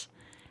Amadeus.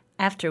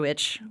 After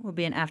which will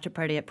be an after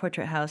party at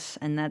Portrait House,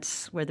 and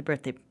that's where the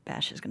birthday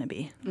bash is going to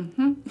be.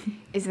 Mm-hmm.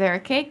 Is there a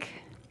cake?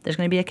 There's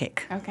going to be a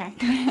cake. Okay.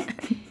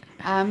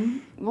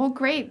 Well,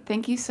 great.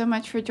 Thank you so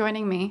much for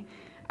joining me.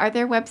 Are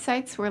there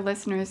websites where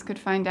listeners could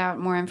find out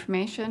more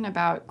information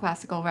about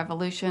Classical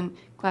Revolution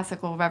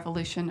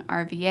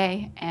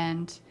RVA,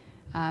 and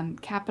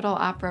Capitol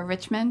Opera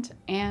Richmond,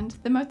 and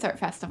the Mozart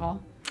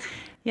Festival?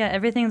 Yeah,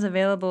 everything's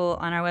available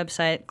on our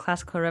website,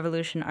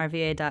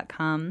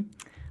 classicalrevolutionrva.com.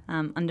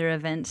 Under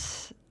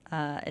events,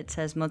 it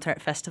says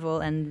Mozart Festival,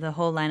 and the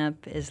whole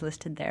lineup is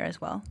listed there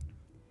as well.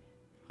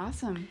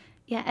 Awesome.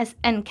 Yeah,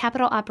 and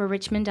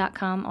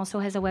CapitolOperaRichmond.com also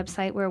has a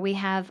website where we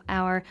have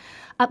our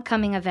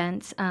upcoming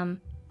events. At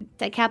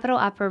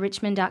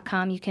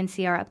CapitolOperaRichmond.com, you can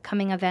see our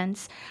upcoming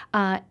events.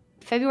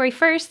 February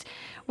 1st,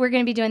 we're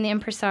going to be doing the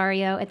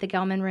Impresario at the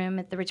Gelman Room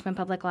at the Richmond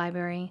Public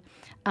Library.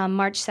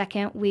 March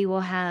 2nd, we will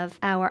have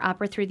our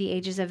Opera Through the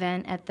Ages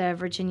event at the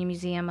Virginia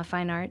Museum of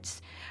Fine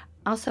Arts.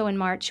 Also in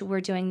March, we're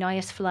doing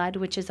Neues Flood,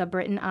 which is a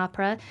Britten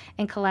opera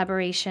in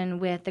collaboration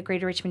with the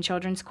Greater Richmond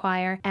Children's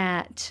Choir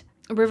at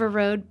River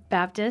Road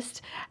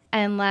Baptist.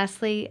 And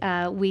lastly,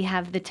 we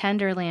have The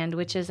Tenderland,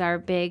 which is our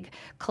big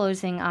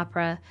closing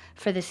opera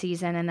for the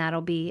season, and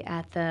that'll be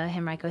at the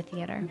Henrico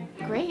Theater.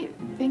 Great.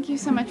 Thank you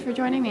so much for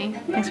joining me.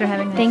 Thanks for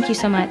having me. Thank you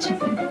so much.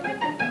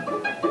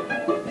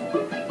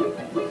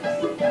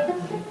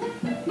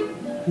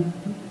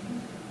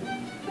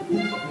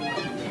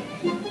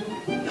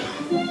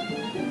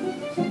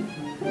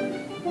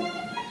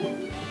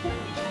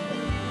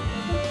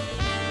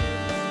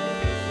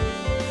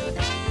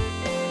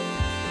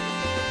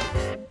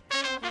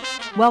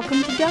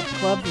 Welcome to Deaf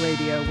Club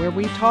Radio, where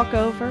we talk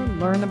over,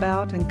 learn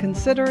about, and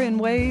consider in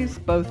ways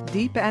both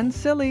deep and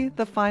silly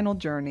the final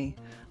journey.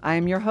 I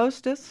am your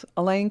hostess,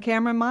 Alane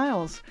Cameron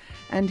Miles,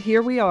 and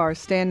here we are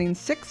standing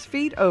 6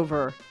 feet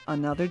over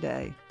another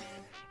day.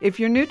 If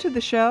you're new to the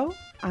show,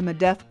 I'm a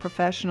deaf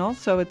professional,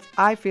 so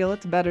I feel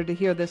it's better to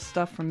hear this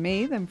stuff from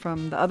me than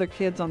from the other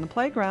kids on the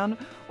playground,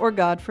 or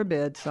God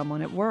forbid,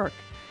 someone at work.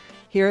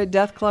 Here at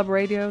Deaf Club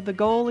Radio, the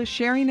goal is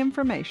sharing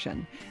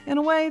information in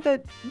a way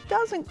that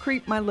doesn't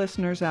creep my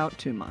listeners out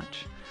too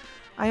much.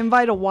 I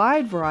invite a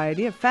wide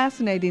variety of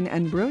fascinating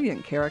and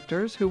brilliant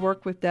characters who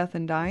work with death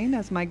and dying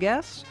as my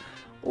guests,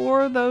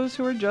 or those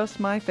who are just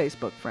my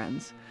Facebook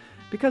friends,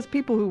 because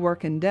people who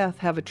work in death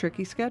have a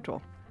tricky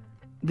schedule.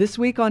 This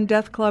week on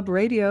Death Club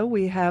Radio,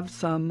 we have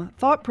some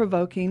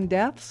thought-provoking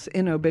deaths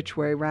in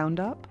Obituary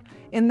Roundup.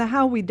 In the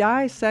How We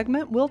Die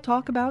segment, we'll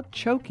talk about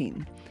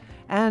choking.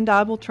 And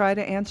I will try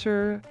to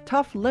answer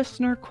tough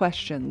listener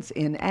questions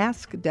in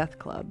Ask Death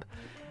Club.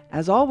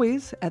 As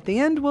always, at the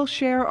end we'll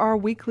share our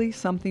weekly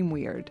Something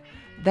Weird.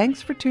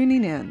 Thanks for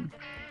tuning in.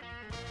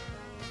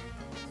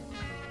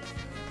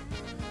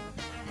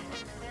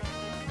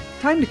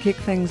 Time to kick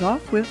things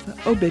off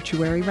with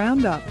Obituary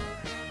Roundup.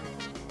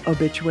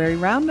 Obituary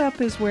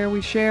Roundup is where we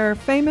share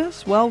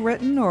famous,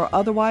 well-written, or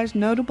otherwise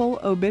notable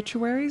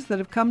obituaries that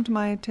have come to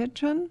my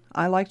attention.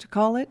 I like to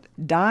call it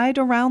Died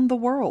Around the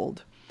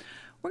World.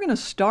 We're going to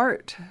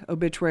start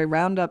Obituary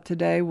Roundup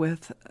today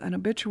with an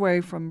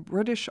obituary from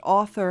British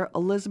author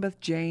Elizabeth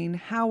Jane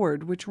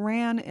Howard, which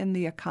ran in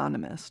The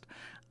Economist.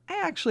 I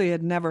actually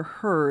had never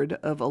heard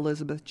of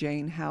Elizabeth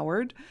Jane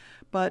Howard,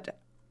 but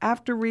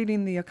after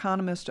reading The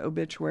Economist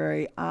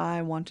obituary,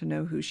 I want to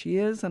know who she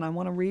is, and I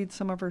want to read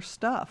some of her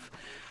stuff.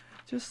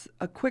 Just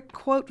a quick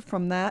quote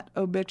from that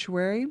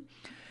obituary.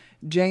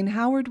 Jane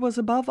Howard was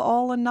above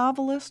all a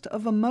novelist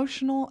of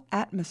emotional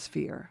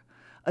atmosphere.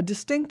 A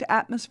distinct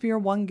atmosphere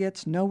one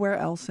gets nowhere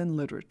else in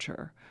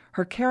literature.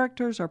 Her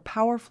characters are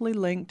powerfully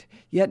linked,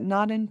 yet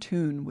not in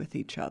tune with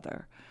each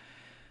other.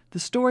 The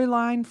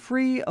storyline,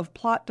 free of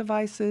plot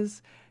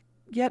devices,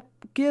 yet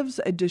gives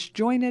a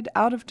disjointed,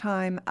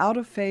 out-of-time,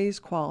 out-of-phase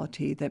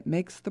quality that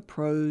makes the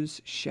prose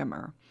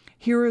shimmer.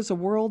 Here is a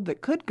world that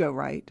could go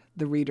right,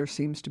 the reader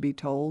seems to be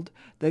told,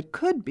 that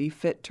could be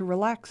fit to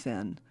relax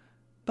in,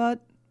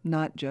 but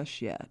not just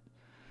yet.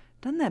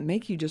 Doesn't that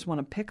make you just want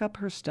to pick up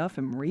her stuff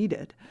and read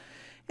it?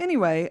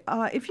 Anyway,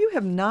 if you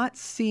have not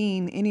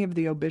seen any of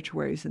the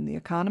obituaries in The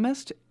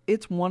Economist,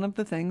 it's one of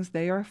the things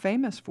they are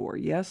famous for.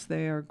 Yes,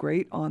 they are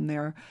great on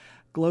their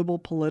global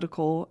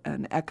political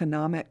and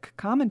economic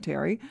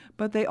commentary,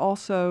 but they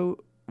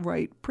also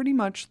write pretty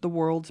much the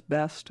world's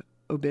best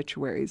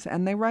obituaries,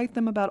 and they write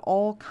them about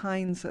all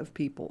kinds of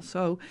people.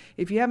 So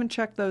if you haven't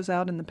checked those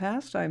out in the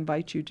past, I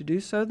invite you to do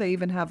so. They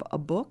even have a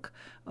book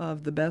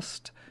of the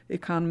best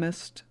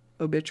Economist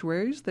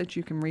obituaries that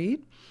you can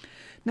read.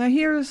 Now,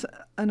 here's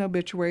an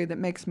obituary that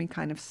makes me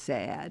kind of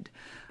sad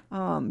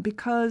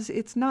because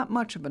it's not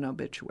much of an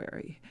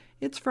obituary.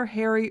 It's for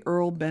Harry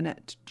Earl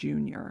Bennett,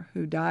 Jr.,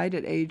 who died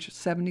at age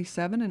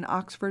 77 in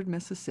Oxford,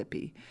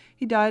 Mississippi.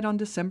 He died on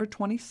December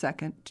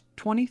 22nd,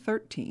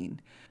 2013.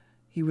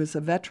 He was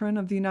a veteran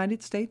of the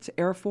United States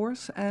Air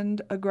Force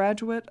and a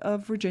graduate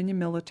of Virginia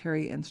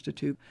Military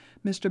Institute.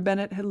 Mr.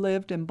 Bennett had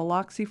lived in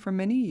Biloxi for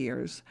many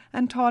years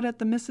and taught at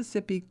the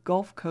Mississippi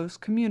Gulf Coast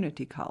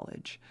Community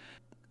College.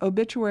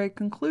 Obituary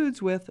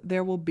concludes with,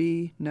 "There will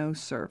be no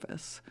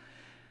service."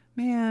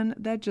 Man,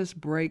 that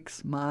just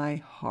breaks my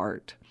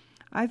heart.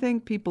 I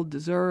think people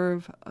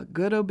deserve a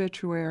good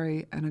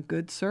obituary and a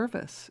good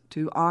service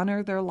to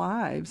honor their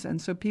lives,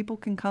 and so people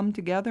can come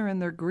together in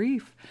their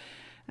grief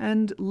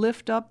and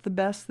lift up the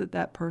best that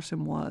that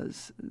person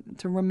was,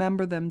 to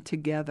remember them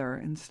together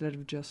instead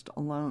of just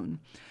alone.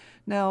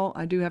 Now,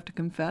 I do have to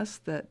confess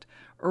that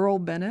Earl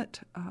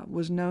Bennett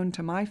was known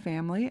to my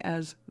family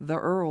as the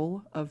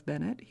Earl of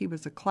Bennett. He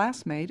was a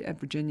classmate at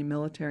Virginia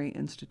Military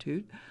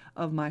Institute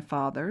of my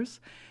father's,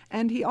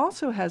 and he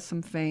also has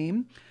some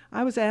fame.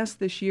 I was asked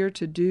this year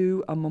to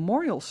do a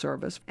memorial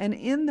service, and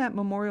in that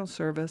memorial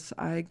service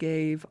I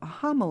gave a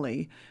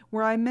homily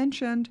where I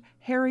mentioned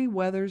Harry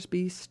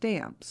Weathersby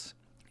Stamps.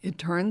 It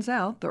turns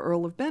out the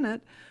Earl of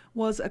Bennett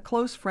was a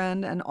close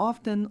friend and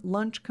often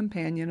lunch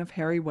companion of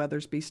Harry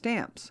Weathersby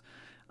Stamps.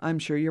 I'm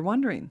sure you're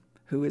wondering,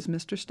 who is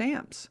Mr.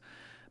 Stamps?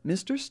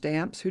 Mr.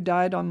 Stamps, who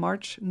died on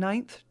March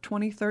 9th,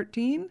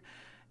 2013,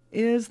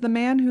 is the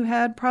man who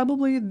had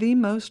probably the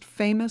most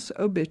famous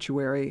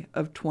obituary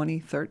of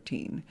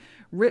 2013,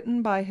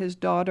 written by his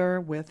daughter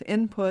with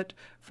input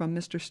from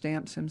Mr.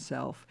 Stamps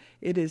himself.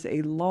 It is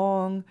a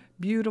long,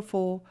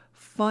 beautiful,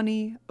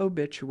 funny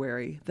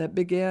obituary that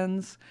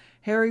begins,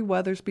 Harry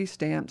Weathersby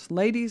Stamps,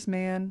 ladies'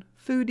 man,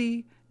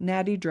 foodie,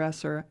 natty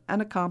dresser,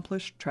 and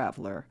accomplished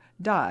traveler,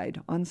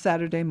 died on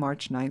Saturday,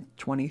 March 9,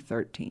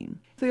 2013.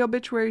 The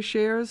obituary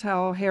shares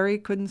how Harry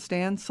couldn't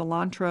stand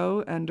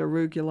cilantro and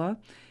arugula.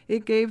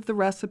 It gave the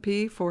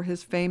recipe for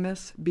his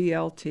famous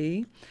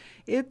BLT.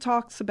 It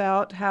talks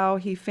about how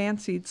he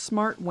fancied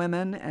smart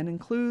women and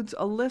includes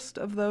a list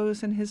of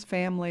those in his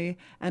family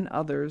and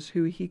others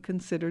who he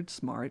considered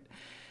smart.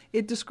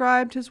 It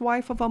described his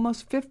wife of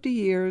almost 50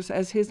 years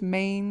as his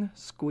main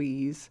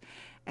squeeze,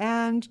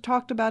 and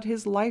talked about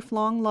his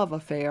lifelong love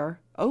affair,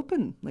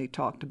 openly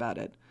talked about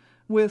it,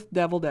 with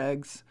deviled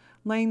eggs,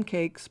 lane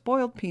cake,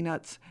 spoiled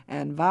peanuts,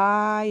 and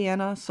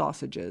Vienna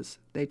sausages.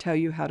 They tell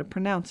you how to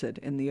pronounce it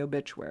in the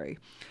obituary.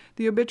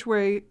 The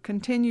obituary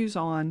continues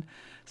on,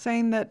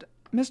 saying that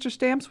Mr.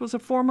 Stamps was a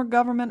former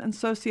government and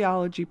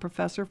sociology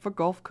professor for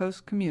Gulf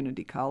Coast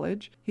Community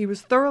College. He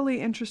was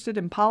thoroughly interested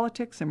in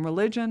politics and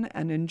religion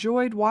and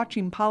enjoyed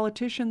watching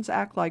politicians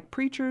act like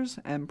preachers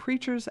and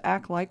preachers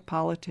act like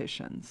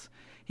politicians.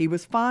 He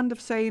was fond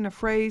of saying a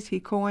phrase he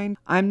coined,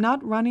 "I'm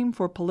not running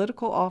for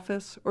political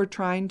office or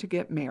trying to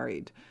get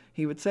married."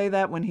 He would say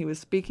that when he was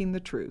speaking the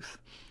truth.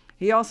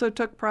 He also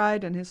took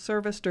pride in his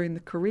service during the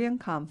Korean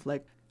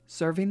conflict,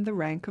 serving the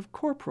rank of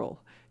corporal,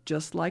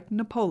 just like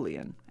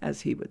Napoleon,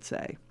 as he would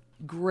say.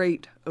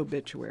 Great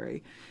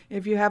obituary.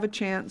 If you have a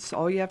chance,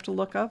 all you have to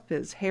look up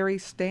is Harry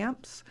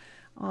Stamps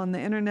on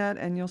the internet,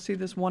 and you'll see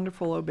this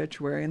wonderful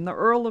obituary. And the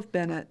Earl of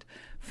Bennett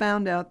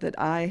found out that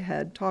I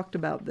had talked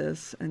about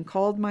this and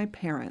called my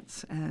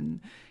parents,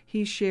 and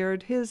he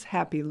shared his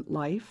happy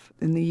life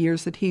in the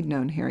years that he'd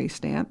known Harry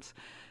Stamps.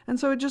 And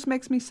so it just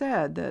makes me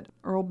sad that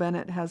Earl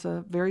Bennett has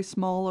a very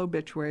small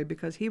obituary,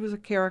 because he was a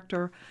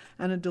character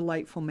and a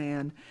delightful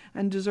man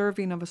and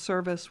deserving of a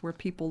service where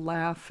people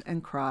laugh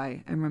and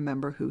cry and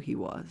remember who he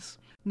was.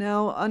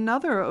 Now,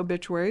 another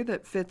obituary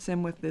that fits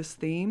in with this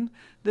theme,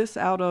 this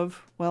out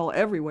of, well,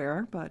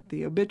 everywhere, but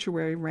the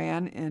obituary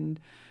ran in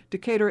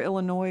Decatur,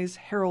 Illinois'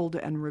 Herald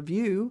and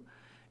Review.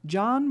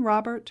 John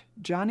Robert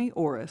Johnny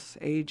Orris,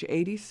 age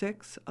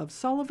 86, of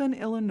Sullivan,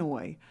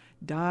 Illinois,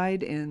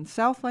 died in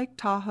South Lake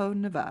Tahoe,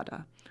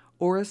 Nevada.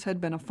 Orris had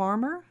been a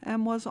farmer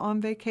and was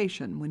on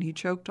vacation when he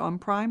choked on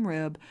prime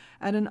rib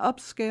at an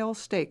upscale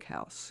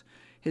steakhouse.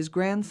 His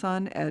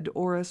grandson, Ed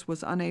Orris,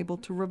 was unable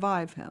to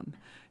revive him.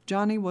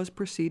 Johnny was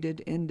preceded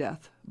in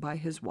death by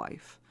his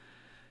wife.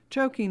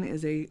 Choking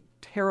is a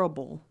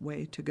terrible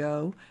way to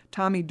go.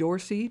 Tommy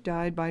Dorsey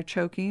died by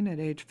choking at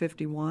age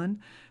 51.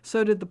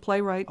 So did the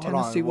playwright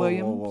Tennessee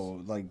Williams.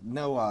 Whoa. Like,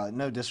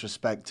 no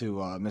disrespect to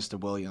Mr.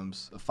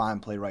 Williams, a fine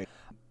playwright.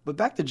 But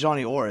back to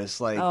Johnny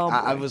Orris, like,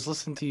 I was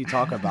listening to you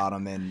talk about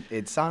him, and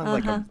it sounded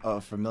like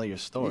a familiar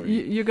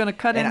story. You're going to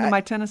cut into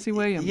my Tennessee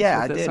Williams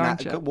with this, did.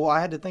 Aren't you? Well,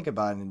 I had to think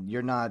about it, and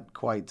you're not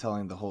quite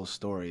telling the whole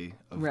story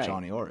of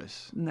Johnny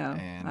Orris. No,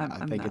 and I'm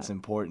I think not. it's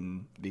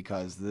important,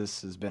 because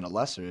this has been a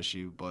lesser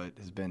issue, but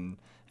has been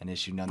an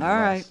issue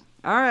nonetheless.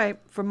 All right.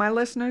 For my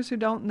listeners who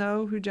don't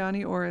know who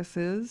Johnny Orris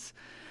is,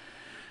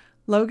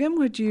 Logan,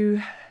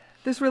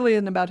 this really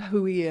isn't about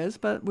who he is,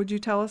 but would you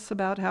tell us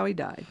about how he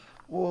died?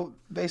 Well,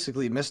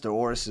 basically, Mr.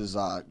 Orris's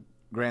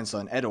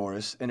grandson, Ed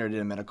Orris, entered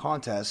him in a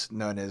contest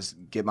known as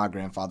Get My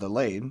Grandfather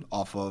Laid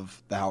off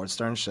of The Howard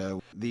Stern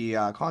Show. The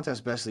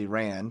contest basically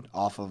ran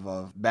off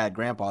of Bad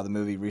Grandpa, the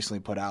movie recently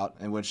put out,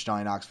 in which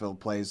Johnny Knoxville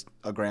plays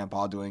a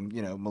grandpa doing,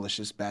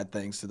 malicious bad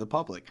things to the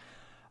public.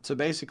 So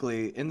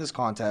basically, in this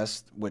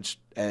contest, which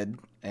Ed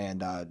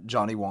and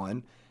Johnny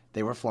won,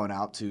 they were flown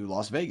out to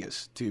Las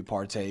Vegas to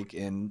partake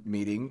in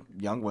meeting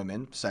young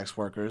women, sex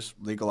workers,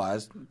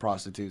 legalized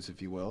prostitutes,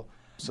 if you will.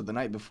 So the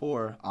night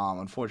before,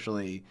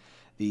 unfortunately,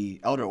 the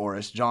elder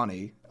Orris,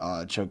 Johnny,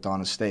 choked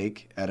on a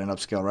steak at an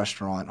upscale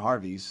restaurant,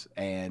 Harvey's,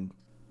 and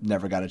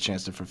never got a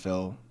chance to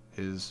fulfill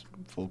his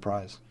full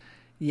prize.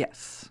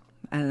 Yes,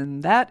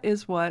 and that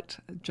is what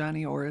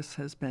Johnny Orris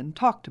has been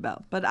talked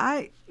about. But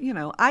I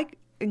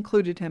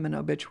included him in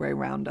Obituary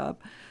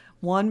Roundup.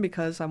 One,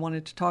 because I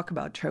wanted to talk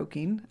about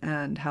choking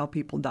and how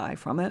people die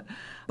from it,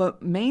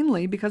 but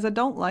mainly because I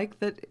don't like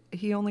that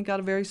he only got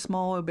a very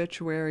small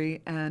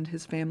obituary and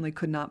his family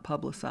could not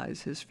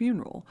publicize his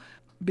funeral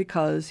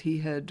because he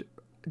had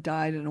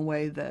died in a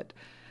way that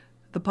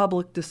the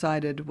public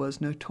decided was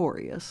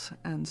notorious,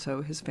 and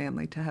so his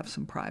family, to have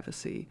some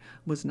privacy,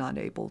 was not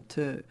able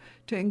to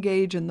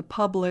engage in the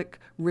public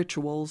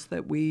rituals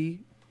that we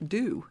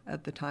do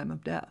at the time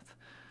of death.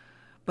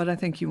 But I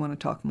think you want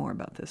to talk more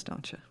about this,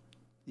 don't you?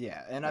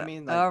 Yeah, and I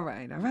mean... all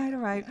right.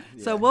 Yeah.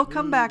 So we'll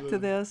come back to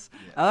this.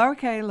 Yeah.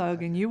 Okay,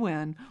 Logan, you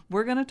win.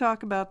 We're going to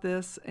talk about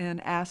this in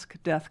Ask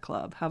Death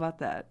Club. How about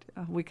that?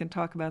 We can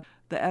talk about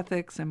the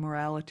ethics and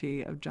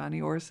morality of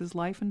Johnny Orris's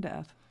life and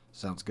death.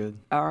 Sounds good.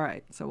 All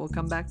right, so we'll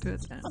come back to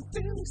it then. I'm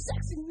feeling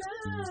sexy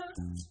now.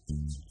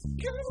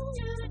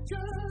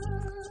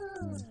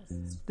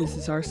 This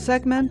is our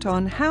segment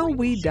on How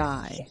We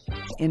Die.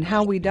 In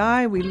How We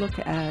Die, we look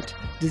at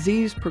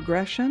disease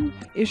progression,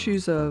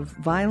 issues of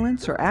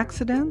violence or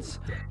accidents,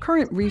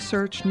 current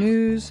research,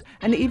 news,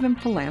 and even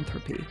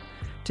philanthropy.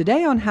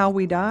 Today on How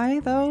We Die,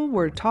 though,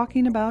 we're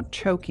talking about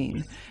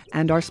choking.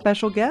 And our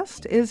special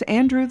guest is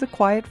Andrew the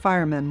Quiet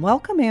Fireman.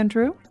 Welcome,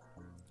 Andrew.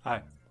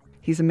 Hi.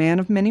 He's a man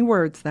of many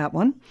words, that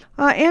one.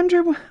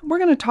 Andrew, we're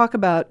going to talk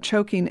about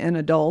choking in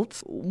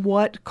adults,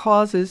 what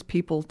causes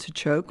people to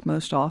choke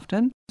most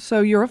often. So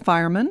you're a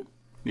fireman.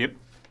 Yep.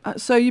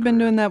 So you've been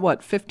doing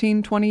that,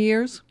 15, 20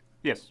 years?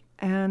 Yes.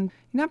 And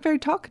you're not very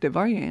talkative,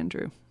 are you,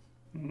 Andrew?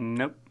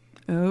 Nope.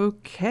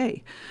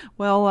 Okay.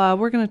 Well,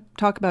 we're going to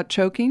talk about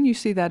choking. You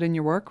see that in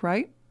your work,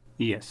 right?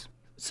 Yes.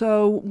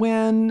 So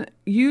when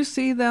you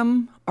see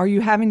them, are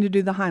you having to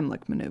do the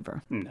Heimlich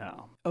maneuver?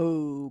 No.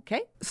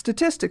 Okay.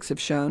 Statistics have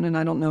shown, and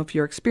I don't know if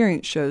your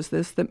experience shows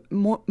this, that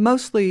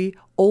mostly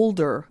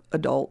older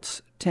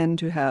adults tend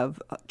to have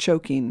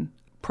choking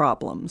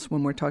problems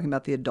when we're talking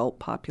about the adult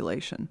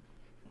population.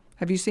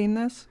 Have you seen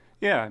this?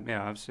 Yeah,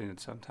 I've seen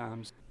it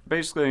sometimes.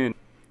 Basically, in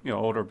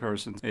older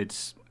persons,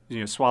 it's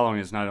swallowing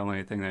is not only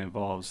a thing that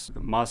involves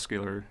the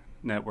muscular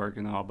network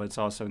and all, but it's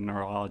also a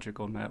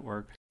neurological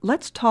network.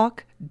 Let's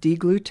talk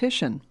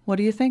deglutition. What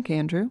do you think,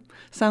 Andrew?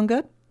 Sound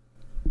good?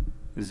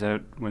 Is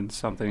that when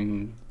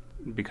something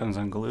becomes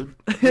unglued?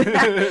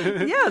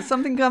 Yeah,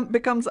 something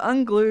becomes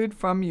unglued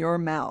from your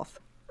mouth.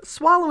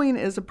 Swallowing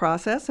is a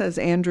process, as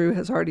Andrew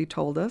has already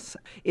told us.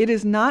 It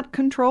is not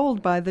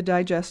controlled by the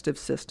digestive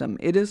system.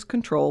 It is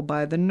controlled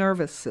by the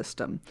nervous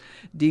system.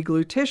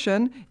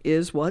 Deglutition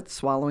is what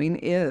swallowing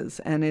is,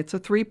 and it's a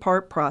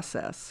 3-part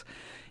process.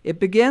 It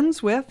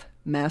begins with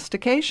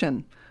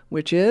mastication,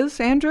 which is,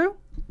 Andrew?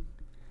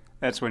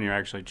 That's when you're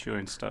actually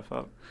chewing stuff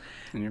up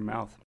in your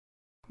mouth.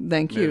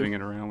 Thank you. Moving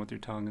it around with your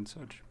tongue and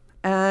such.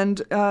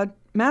 And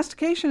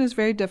mastication is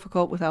very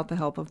difficult without the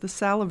help of the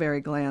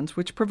salivary glands,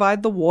 which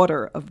provide the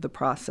water of the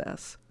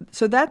process.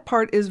 So that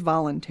part is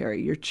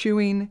voluntary. Your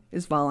chewing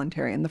is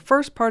voluntary. And the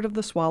first part of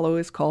the swallow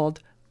is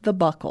called the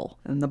buccal.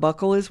 And the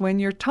buccal is when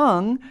your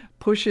tongue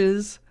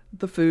pushes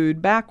the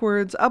food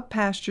backwards up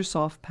past your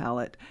soft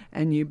palate,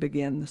 and you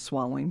begin the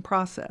swallowing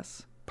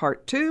process.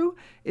 Part 2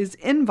 is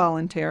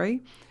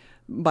involuntary.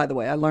 By the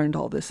way, I learned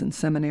all this in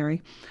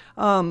seminary.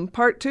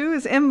 Part 2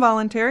 is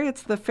involuntary.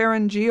 It's the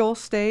pharyngeal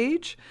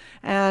stage,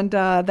 and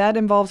that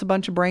involves a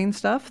bunch of brain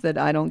stuff that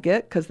I don't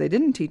get because they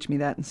didn't teach me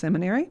that in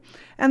seminary.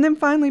 And then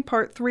finally,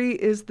 part 3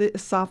 is the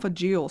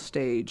esophageal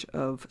stage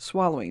of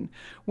swallowing,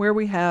 where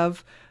we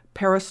have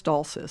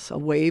peristalsis, a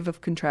wave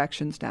of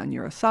contractions down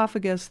your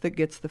esophagus that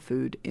gets the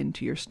food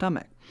into your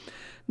stomach.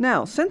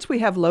 Now, since we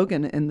have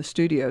Logan in the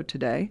studio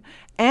today,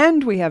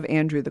 and we have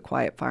Andrew the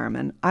Quiet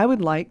Fireman, I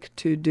would like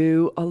to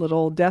do a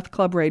little Death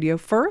Club Radio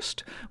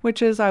first,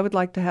 which is I would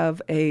like to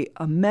have a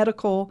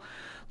medical,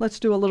 let's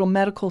do a little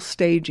medical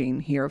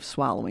staging here of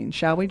swallowing.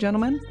 Shall we,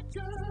 gentlemen?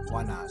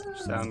 Why not?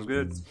 Sounds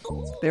good.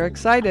 They're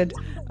excited.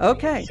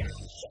 Okay.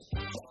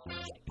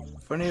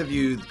 For any of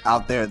you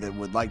out there that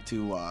would like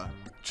to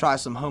try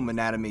some home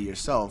anatomy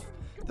yourself,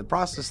 the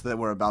process that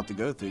we're about to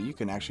go through, you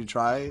can actually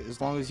try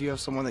as long as you have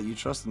someone that you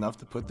trust enough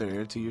to put their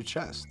ear to your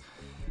chest.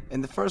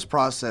 In the first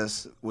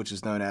process, which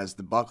is known as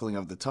the buckling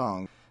of the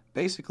tongue,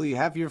 basically you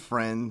have your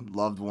friend,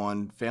 loved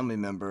one, family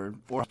member,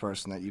 or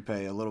person that you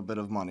pay a little bit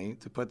of money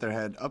to put their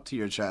head up to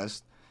your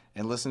chest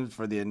and listen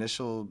for the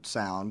initial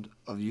sound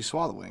of you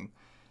swallowing.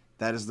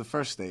 That is the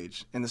first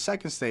stage. In the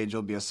second stage,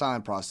 it'll be a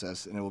silent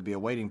process, and it will be a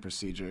waiting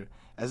procedure,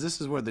 as this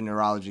is where the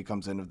neurology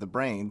comes in of the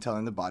brain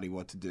telling the body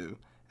what to do,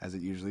 as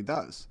it usually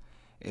does.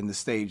 In the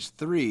stage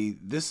 3,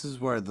 this is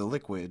where the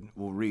liquid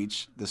will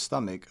reach the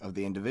stomach of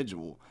the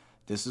individual.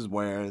 This is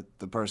where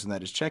the person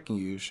that is checking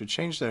you should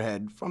change their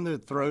head from their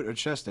throat or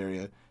chest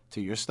area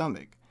to your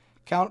stomach.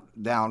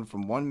 Count down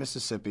from 1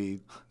 Mississippi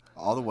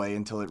all the way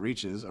until it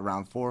reaches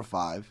around 4 or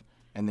 5,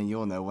 and then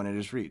you'll know when it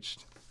is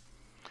reached.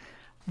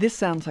 This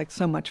sounds like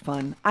so much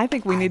fun. I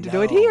think we need to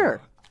do it here.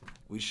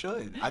 We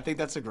should. I think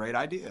that's a great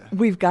idea.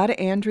 We've got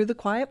Andrew the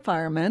Quiet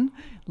Fireman.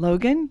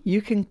 Logan,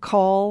 you can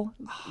call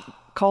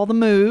the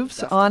moves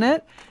Definitely. On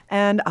it,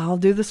 and I'll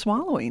do the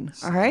swallowing.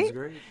 Sounds all right?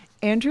 Great.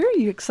 Andrew, are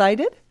you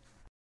excited?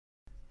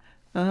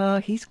 Oh,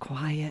 he's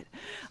quiet.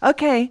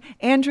 Okay,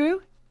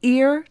 Andrew,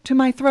 ear to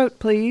my throat,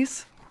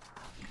 please.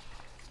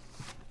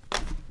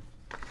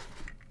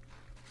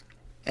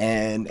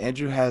 And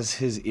Andrew has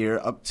his ear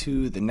up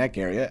to the neck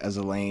area as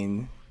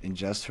Alane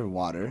ingests her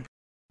water.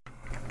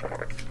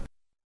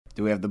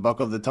 Do we have the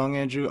buckle of the tongue,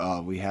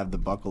 Andrew? We have the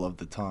buckle of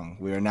the tongue.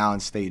 We are now in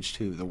stage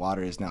 2. The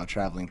water is now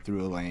traveling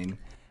through Alane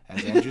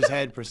as Andrew's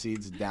head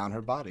proceeds down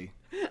her body.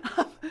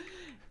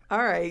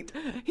 All right.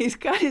 He's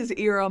got his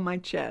ear on my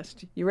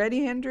chest. You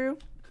ready, Andrew?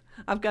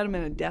 I've got him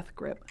in a death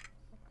grip.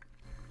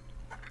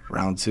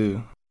 Round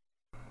 2.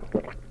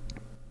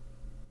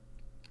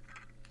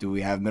 Do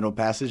we have middle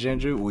passage,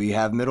 Andrew? We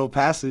have middle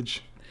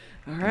passage.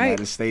 All right.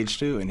 That is stage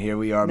 2, and here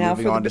we are now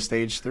moving on to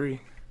stage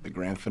 3. The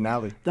grand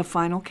finale. The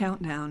final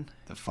countdown.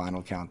 The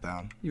final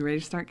countdown. You ready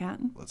to start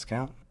counting? Let's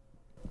count.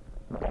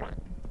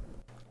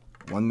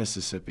 1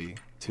 Mississippi,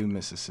 2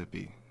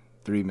 Mississippi,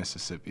 3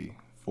 Mississippi,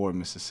 4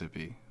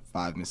 Mississippi,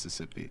 5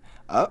 Mississippi.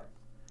 Up.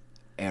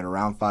 And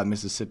around 5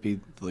 Mississippi,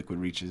 the liquid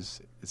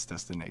reaches its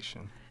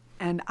destination.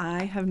 And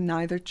I have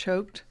neither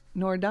choked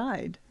nor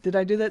died. Did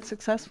I do that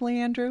successfully,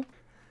 Andrew?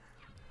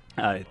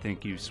 I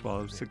think you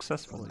swallowed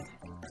successfully.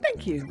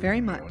 Thank you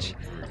very much.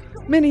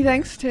 Many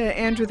thanks to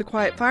Andrew the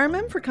Quiet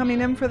Fireman for coming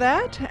in for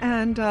that.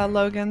 And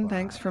Logan,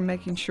 thanks for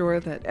making sure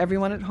that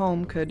everyone at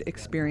home could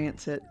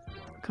experience it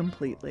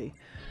completely.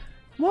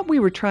 What we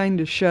were trying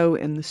to show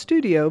in the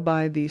studio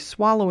by the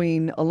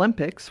swallowing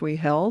Olympics we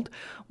held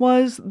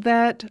was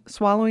that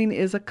swallowing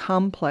is a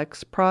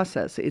complex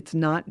process. It's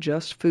not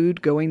just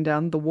food going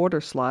down the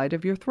water slide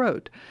of your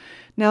throat.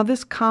 Now,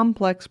 this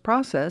complex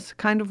process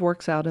kind of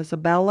works out as a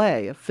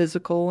ballet of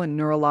physical and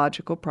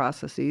neurological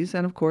processes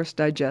and, of course,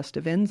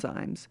 digestive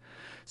enzymes.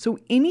 So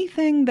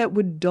anything that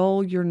would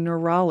dull your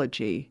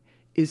neurology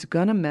is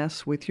going to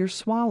mess with your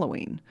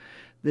swallowing.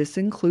 This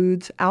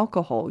includes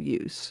alcohol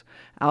use.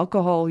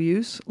 Alcohol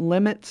use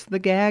limits the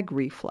gag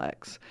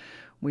reflex.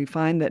 We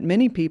find that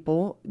many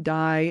people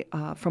die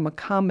from a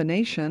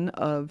combination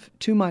of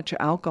too much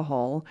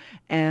alcohol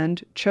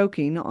and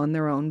choking on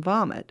their own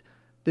vomit.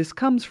 This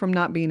comes from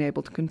not being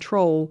able to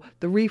control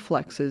the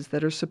reflexes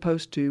that are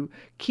supposed to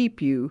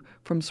keep you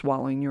from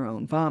swallowing your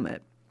own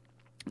vomit.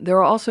 There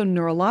are also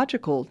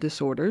neurological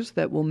disorders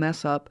that will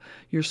mess up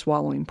your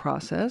swallowing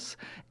process.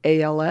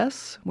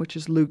 ALS, which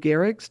is Lou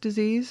Gehrig's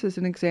disease, is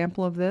an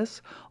example of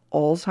this.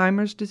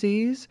 Alzheimer's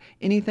disease,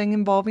 anything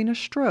involving a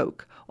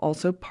stroke,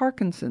 also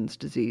Parkinson's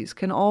disease,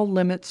 can all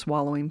limit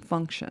swallowing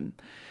function.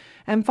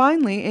 And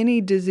finally, any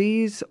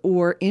disease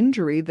or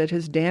injury that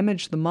has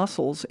damaged the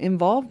muscles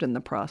involved in the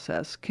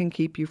process can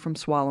keep you from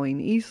swallowing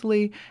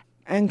easily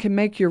and can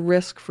make your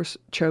risk for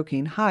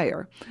choking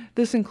higher.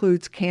 This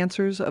includes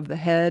cancers of the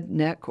head,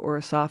 neck, or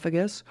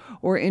esophagus,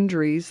 or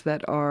injuries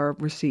that are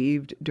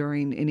received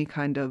during any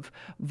kind of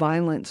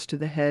violence to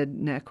the head,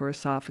 neck, or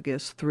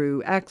esophagus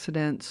through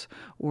accidents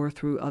or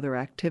through other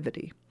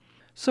activity.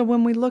 So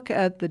when we look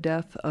at the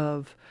death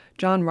of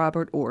John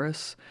Robert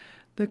Orris,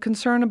 the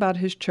concern about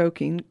his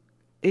choking,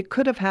 it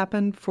could have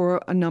happened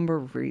for a number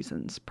of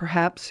reasons.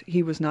 Perhaps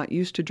he was not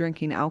used to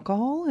drinking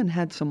alcohol and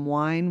had some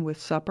wine with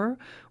supper,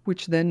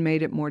 which then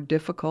made it more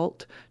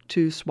difficult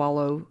to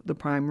swallow the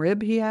prime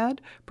rib he had.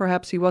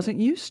 Perhaps he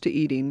wasn't used to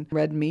eating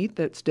red meat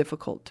that's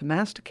difficult to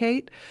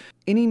masticate.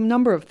 Any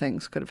number of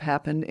things could have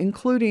happened,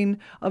 including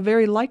a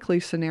very likely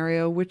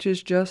scenario, which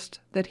is just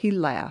that he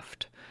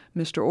laughed.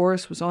 Mr.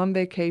 Orris was on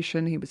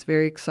vacation. He was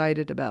very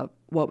excited about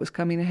what was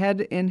coming ahead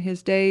in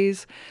his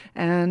days,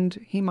 and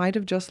he might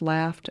have just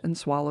laughed and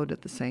swallowed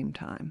at the same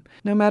time.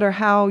 No matter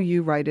how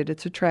you write it,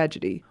 it's a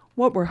tragedy.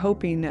 What we're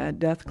hoping at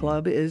Death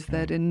Club is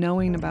that in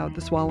knowing about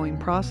the swallowing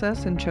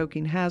process and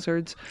choking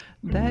hazards,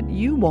 that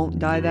you won't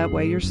die that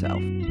way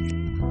yourself.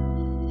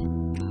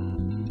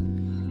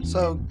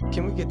 So,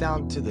 can we get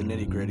down to the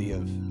nitty-gritty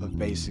of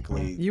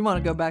basically... You want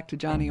to go back to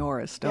Johnny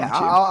Orris, don't you?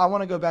 I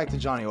want to go back to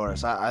Johnny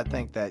Orris. I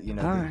think that,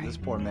 this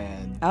poor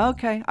man...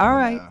 Okay, all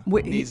right.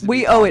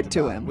 We owe it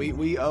to him.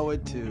 We owe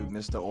it to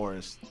Mr.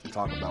 Orris to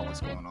talk about what's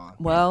going on.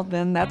 Well,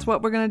 then that's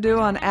what we're going to do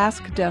on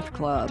Ask Death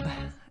Club.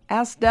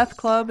 Ask Death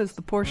Club is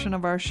the portion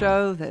of our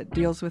show that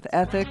deals with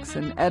ethics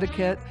and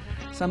etiquette.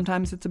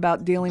 Sometimes it's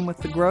about dealing with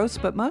the gross,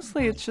 but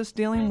mostly it's just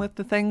dealing with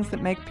the things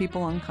that make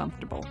people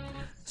uncomfortable.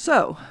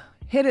 So...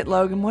 hit it,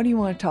 Logan. What do you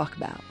want to talk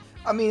about?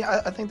 I mean,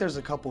 I think there's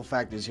a couple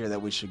factors here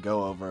that we should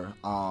go over,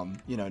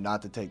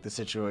 not to take the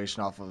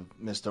situation off of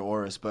Mr.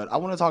 Orris, but I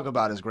want to talk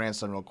about his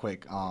grandson real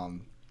quick,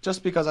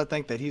 just because I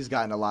think that he's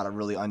gotten a lot of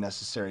really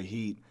unnecessary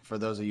heat. For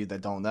those of you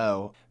that don't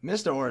know,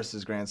 Mr.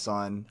 Orris's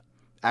grandson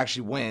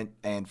actually went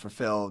and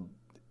fulfilled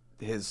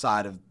his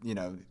side of,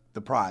 the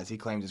prize. He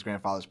claimed his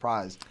grandfather's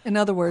prize. In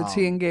other words,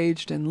 he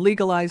engaged in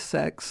legalized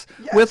sex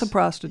with a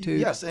prostitute.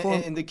 Yes,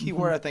 and the key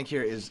word I think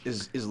here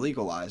is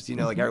legalized.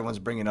 Like everyone's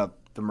bringing up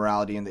the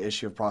morality and the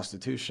issue of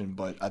prostitution,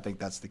 but I think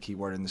that's the key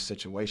word in this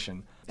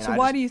situation. And so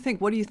what do you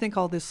think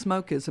all this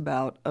smoke is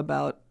about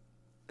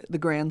the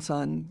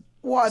grandson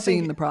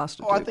seeing the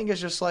prostitute? Well, I think it's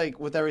just like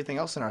with everything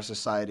else in our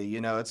society.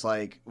 It's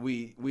like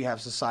we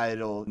have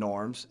societal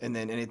norms, and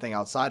then anything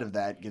outside of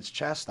that gets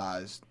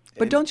chastised.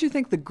 But don't you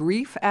think the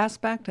grief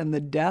aspect and the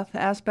death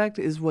aspect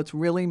is what's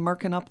really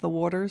murking up the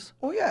waters?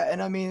 Well, yeah,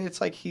 and I mean, it's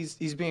like he's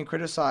being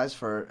criticized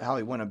for how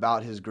he went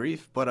about his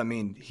grief, but I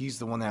mean, he's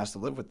the one that has to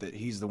live with it.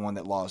 He's the one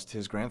that lost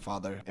his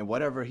grandfather, and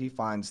whatever he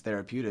finds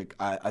therapeutic,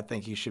 I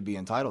think he should be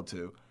entitled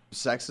to.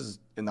 Sex is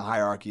in the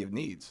hierarchy of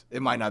needs.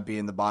 It might not be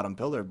in the bottom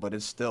pillar, but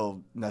it's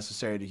still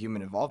necessary to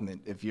human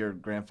involvement. If your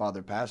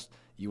grandfather passed,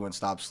 you wouldn't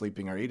stop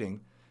sleeping or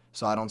eating.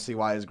 So I don't see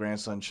why his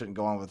grandson shouldn't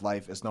go on with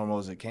life as normal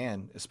as it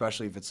can,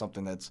 especially if it's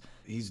something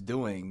he's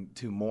doing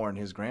to mourn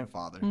his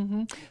grandfather.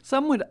 Mm-hmm.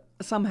 Some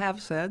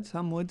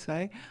would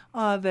say,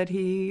 that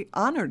he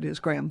honored his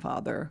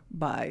grandfather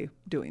by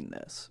doing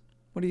this.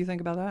 What do you think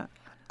about that?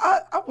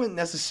 I wouldn't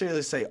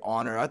necessarily say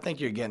honor. I think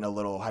you're getting a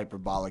little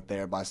hyperbolic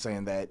there by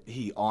saying that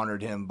he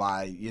honored him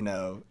by,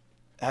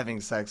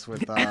 having sex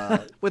with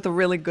with a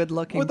really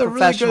good-looking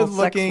professional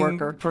sex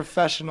worker.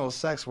 Professional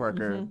sex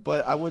worker. Mm-hmm.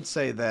 But I would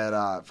say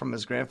that from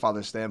his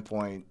grandfather's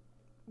standpoint,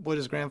 would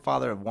his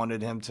grandfather have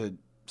wanted him to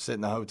sit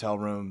in the hotel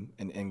room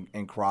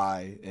and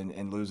cry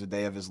and lose a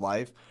day of his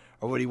life?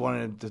 Or would he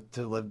want him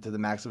to live to the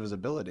max of his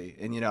ability?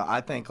 And,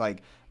 I think,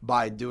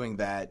 by doing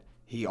that,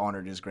 he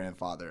honored his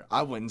grandfather.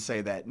 I wouldn't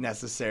say that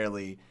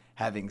necessarily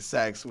having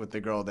sex with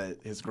the girl that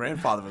his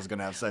grandfather was going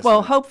to have sex with.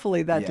 Well,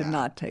 hopefully that did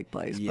not take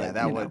place. Yeah,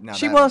 but,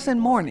 she was in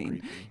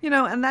mourning.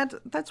 And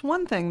that's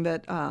one thing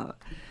that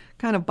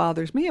kind of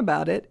bothers me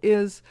about it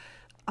is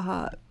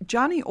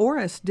Johnny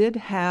Orris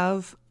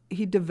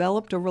he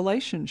developed a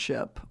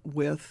relationship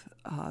with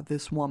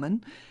this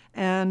woman,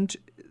 and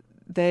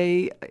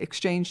they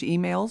exchanged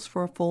emails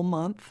for a full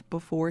month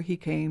before he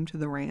came to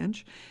the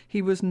ranch.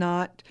 He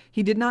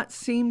did not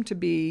seem to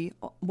be,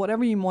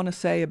 whatever you want to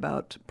say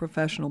about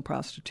professional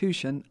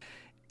prostitution,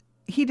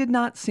 he did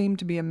not seem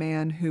to be a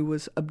man who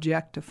was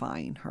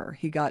objectifying her.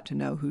 He got to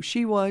know who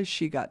she was,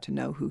 she got to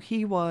know who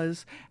he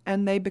was,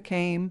 and they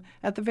became,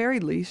 at the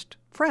very least,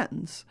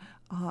 friends.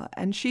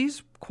 And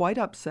she's quite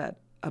upset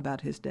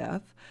about his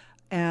death.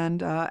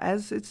 And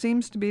as it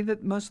seems to be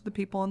that most of the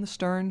people on the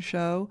Stern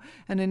show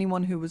and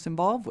anyone who was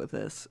involved with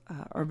this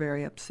are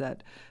very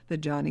upset that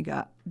Johnny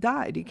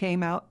died. He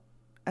came out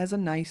as a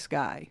nice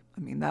guy. I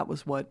mean, that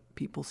was what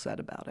people said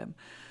about him.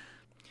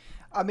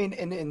 I mean,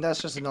 and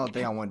that's just another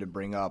thing I wanted to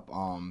bring up.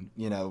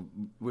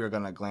 We were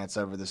going to glance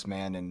over this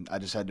man, and I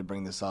just had to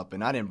bring this up.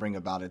 And I didn't bring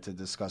about it to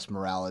discuss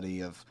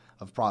morality of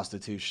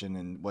prostitution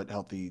and what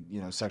healthy,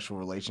 sexual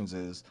relations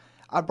is.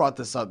 I brought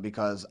this up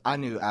because I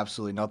knew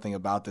absolutely nothing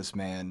about this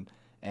man,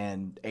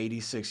 and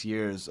 86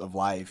 years of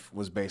life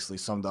was basically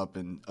summed up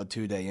in a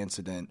 2-day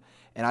incident.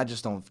 And I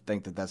just don't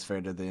think that that's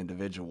fair to the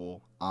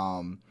individual.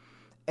 And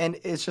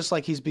it's just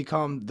like he's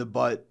become the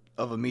butt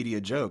of a media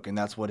joke, and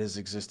that's what his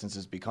existence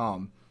has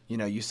become.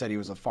 You said he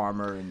was a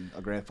farmer and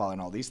a grandfather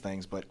and all these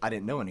things, but I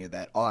didn't know any of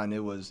that. All I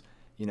knew was,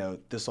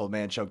 this old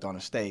man choked on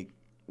a steak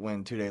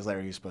when 2 days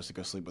later he was supposed to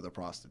go sleep with a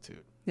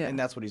prostitute. Yeah. And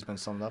that's what he's been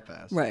summed up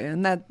as. Right,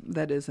 and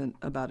that isn't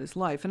about his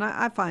life. And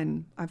I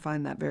find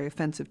that very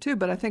offensive too,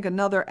 but I think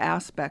another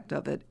aspect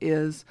of it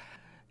is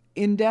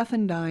in death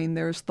and dying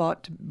there's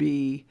thought to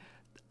be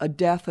a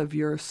death of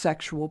your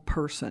sexual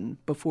person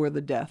before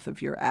the death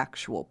of your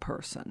actual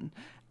person.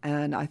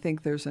 And I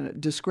think there's a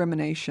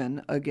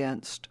discrimination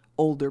against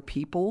older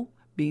people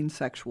being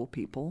sexual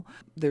people.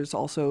 There's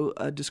also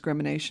a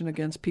discrimination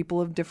against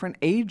people of different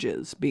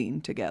ages being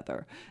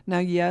together. Now,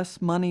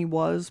 yes, money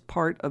was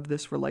part of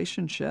this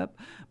relationship,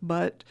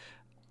 but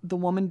the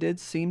woman did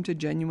seem to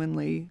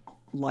genuinely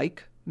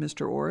like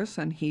Mr. Orris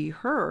and he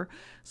her.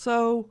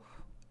 So,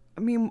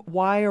 I mean,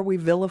 why are we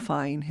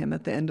vilifying him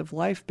at the end of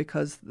life?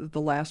 Because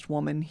the last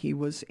woman he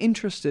was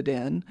interested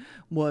in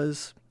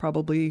was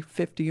probably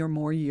 50 or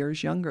more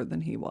years younger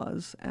than he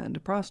was and a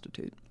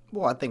prostitute.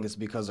 Well, I think it's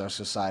because our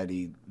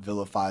society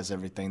vilifies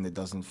everything that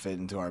doesn't fit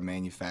into our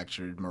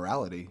manufactured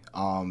morality.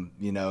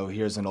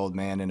 Here's an old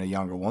man and a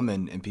younger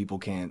woman, and people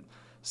can't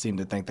seem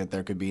to think that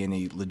there could be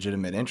any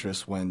legitimate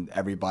interest when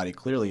everybody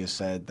clearly has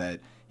said that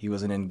he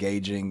was an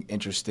engaging,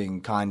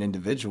 interesting, kind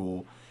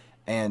individual.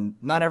 And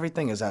not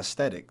everything is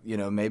aesthetic.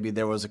 Maybe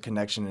there was a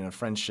connection in a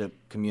friendship,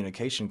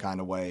 communication kind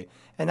of way.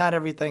 And not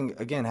everything,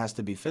 again, has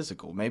to be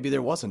physical. Maybe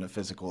there wasn't a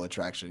physical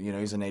attraction.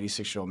 He's an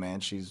 86-year-old man.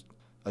 She's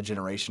a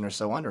generation or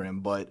so under him.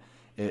 But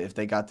if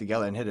they got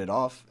together and hit it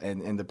off,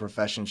 and in the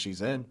profession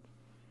she's in,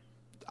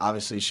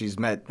 obviously she's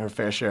met her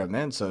fair share of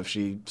men. So if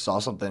she saw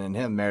something in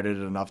him, merited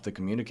it enough to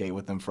communicate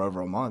with him for over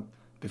a month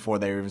before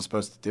they were even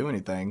supposed to do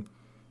anything,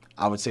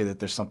 I would say that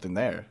there's something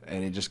there.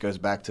 And it just goes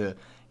back to,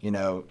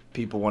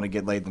 people want to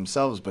get laid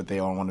themselves, but they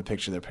don't want to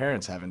picture their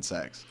parents having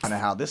sex. Kind of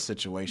how this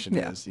situation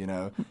is, you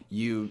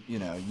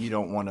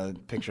don't want to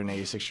picture an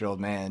 86-year-old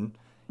man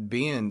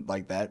being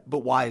like that, but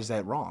why is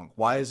that wrong?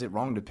 Why is it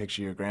wrong to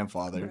picture your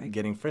grandfather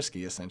getting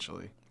frisky,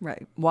 essentially?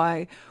 Right.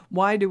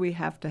 Why do we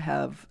have to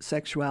have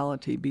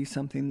sexuality be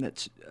something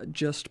that's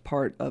just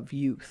part of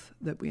youth,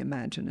 that we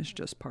imagine is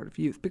just part of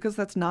youth? Because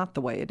that's not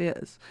the way it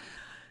is.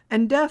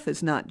 And death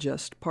is not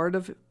just part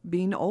of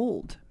being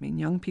old. I mean,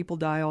 young people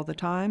die all the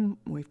time.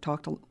 We've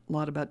talked a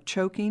lot about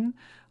choking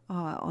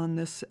on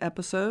this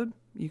episode.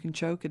 You can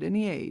choke at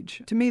any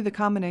age. To me, the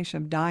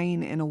combination of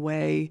dying in a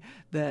way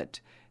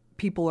that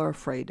people are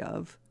afraid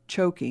of,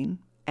 choking,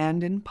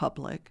 and in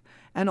public,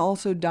 and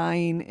also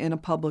dying in a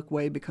public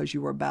way because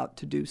you were about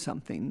to do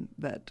something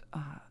that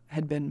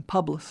had been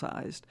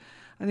publicized.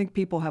 I think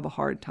people have a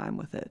hard time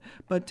with it.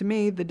 But to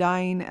me, the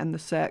dying and the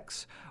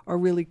sex are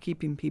really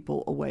keeping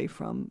people away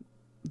from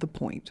the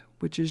point,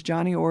 which is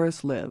Johnny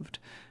Orris lived.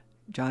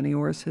 Johnny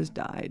Orris has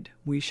died.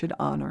 We should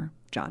honor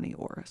Johnny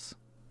Orris.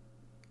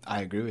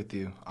 I agree with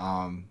you.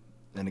 And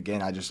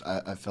again,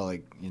 I feel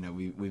like,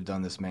 we've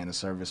done this man a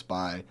service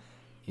by,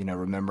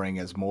 remembering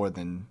as more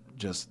than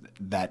just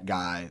that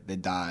guy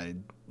that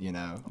died,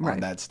 Right. on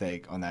that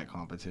stake, on that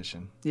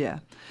competition. Yeah.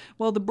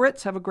 Well, the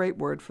Brits have a great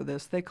word for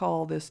this. They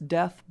call this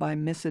death by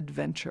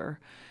misadventure.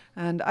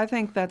 And I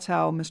think that's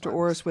how Mr.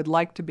 Orris would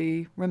like to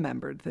be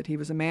remembered, that he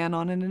was a man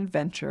on an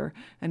adventure,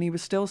 and he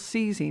was still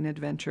seizing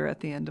adventure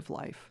at the end of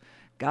life.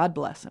 God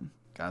bless him.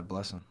 God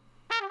bless him.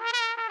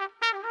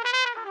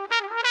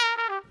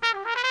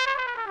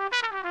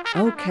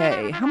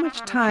 Okay, how much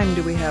time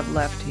do we have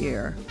left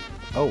here?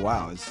 Oh,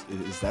 wow. Is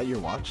that your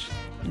watch?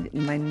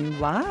 My new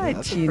watch. Yeah,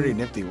 that's a pretty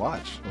nifty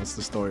watch. What's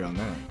the story on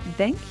that?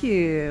 Thank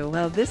you.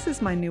 Well, this is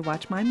my new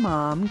watch my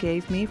mom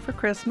gave me for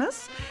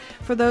Christmas.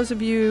 For those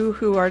of you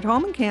who are at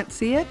home and can't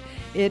see it,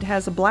 it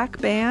has a black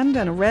band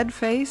and a red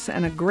face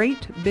and a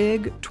great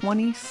big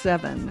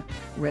 27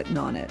 written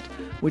on it,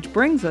 which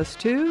brings us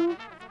to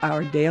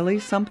our daily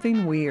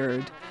something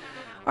weird.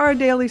 Our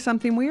daily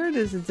something weird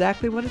is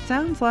exactly what it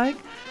sounds like,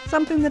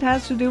 something that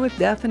has to do with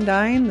death and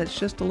dying that's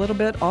just a little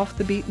bit off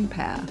the beaten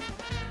path.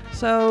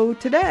 So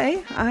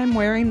today I'm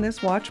wearing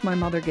this watch my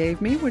mother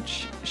gave me,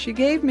 which she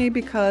gave me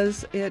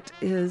because it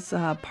is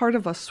part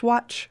of a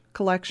swatch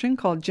collection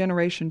called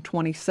Generation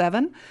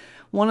 27.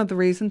 One of the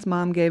reasons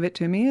Mom gave it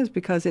to me is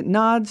because it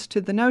nods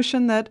to the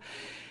notion that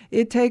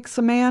it takes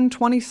a man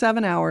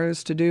 27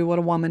 hours to do what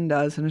a woman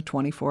does in a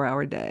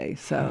 24-hour day.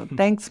 So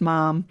thanks,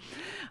 Mom.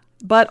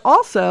 But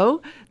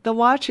also, the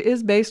watch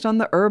is based on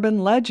the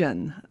urban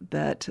legend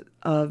that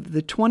of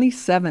the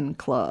 27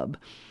 Club.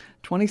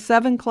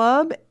 27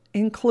 Club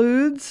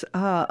includes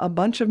a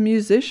bunch of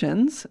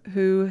musicians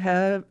who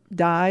have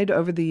died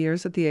over the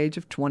years at the age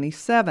of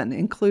 27,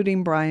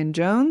 including Brian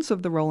Jones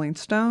of the Rolling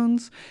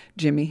Stones,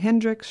 Jimi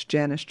Hendrix,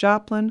 Janis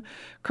Joplin,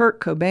 Kurt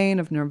Cobain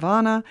of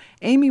Nirvana,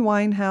 Amy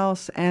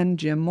Winehouse, and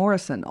Jim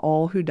Morrison,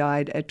 all who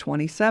died at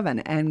 27.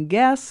 And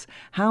guess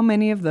how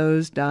many of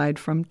those died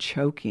from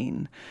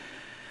choking?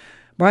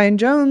 Brian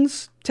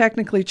Jones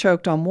technically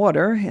choked on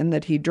water in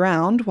that he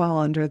drowned while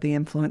under the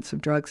influence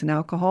of drugs and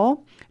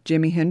alcohol.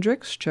 Jimi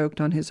Hendrix choked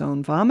on his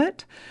own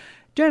vomit.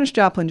 Janis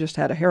Joplin just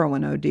had a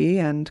heroin OD,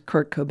 and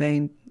Kurt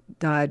Cobain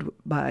died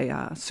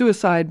by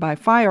suicide by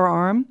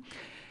firearm.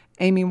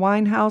 Amy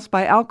Winehouse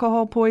by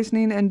alcohol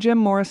poisoning, and Jim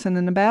Morrison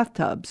in a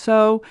bathtub.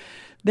 So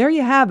there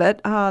you have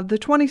it. The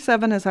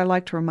 27, as I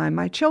like to remind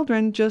my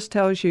children, just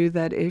tells you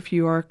that if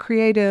you are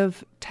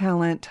creative,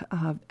 talent,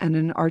 and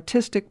an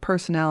artistic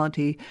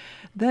personality,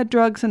 that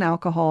drugs and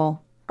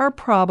alcohol are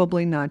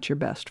probably not your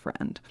best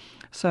friend.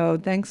 So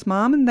thanks,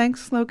 Mom, and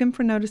thanks, Logan,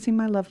 for noticing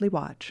my lovely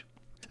watch.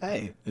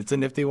 Hey, it's a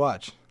nifty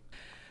watch.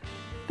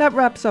 That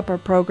wraps up our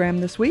program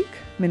this week.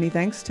 Many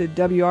thanks to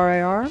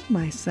WRIR,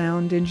 my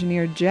sound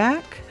engineer,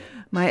 Jack,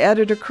 my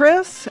editor,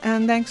 Chris,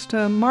 and thanks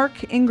to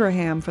Mark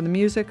Ingraham for the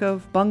music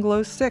of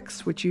Bungalow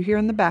 6, which you hear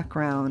in the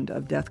background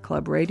of Death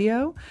Club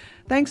Radio.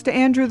 Thanks to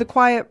Andrew, the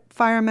quiet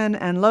fireman,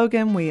 and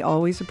Logan. We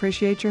always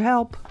appreciate your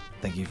help.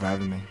 Thank you for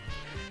having me.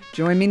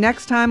 Join me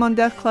next time on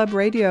Death Club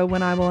Radio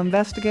when I will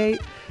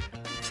investigate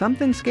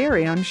something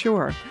scary, I'm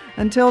sure.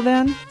 Until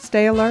then,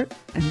 stay alert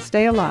and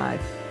stay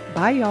alive.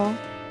 Bye, y'all.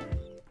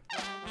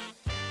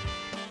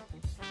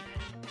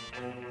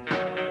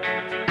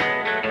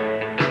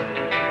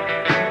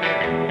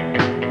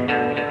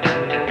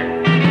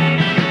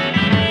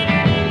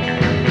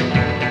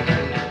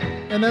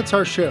 And that's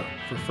our show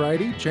for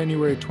Friday,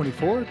 January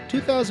 24,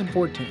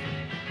 2014.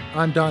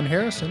 I'm Don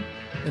Harrison,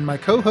 and my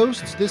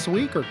co-hosts this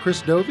week are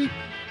Chris Dovey,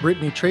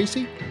 Brittany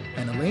Tracy,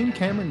 and Alane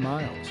Cameron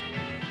Miles.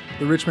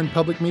 The Richmond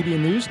Public Media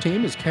News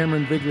team is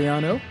Cameron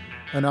Vigliano,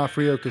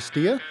 Onofrio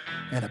Castilla,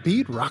 and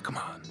Abid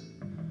Rahman.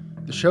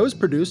 The show is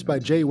produced by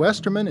Jay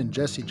Westerman and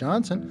Jesse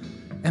Johnson,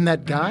 and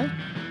that guy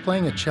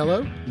playing a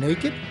cello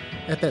naked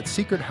at that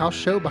secret house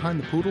show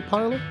behind the Poodle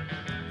Parlor,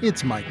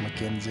 it's Mike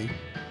McKenzie.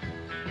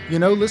 You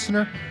know,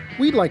 listener,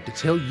 we'd like to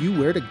tell you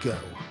where to go.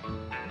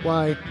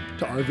 Why,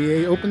 to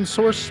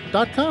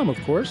RVAOpenSource.com,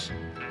 of course.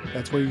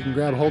 That's where you can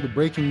grab a hold of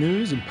breaking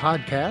news and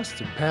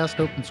podcasts of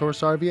past open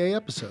source RVA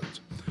episodes.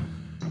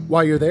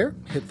 While you're there,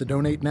 hit the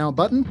Donate Now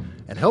button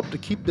and help to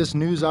keep this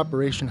news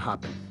operation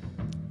hopping.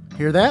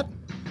 Hear that?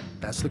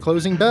 That's the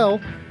closing bell.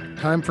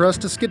 Time for us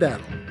to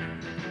skedaddle.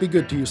 Be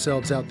good to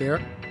yourselves out there,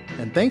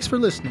 and thanks for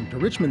listening to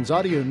Richmond's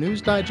Audio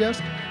News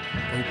Digest,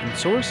 Open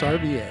Source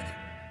RVA.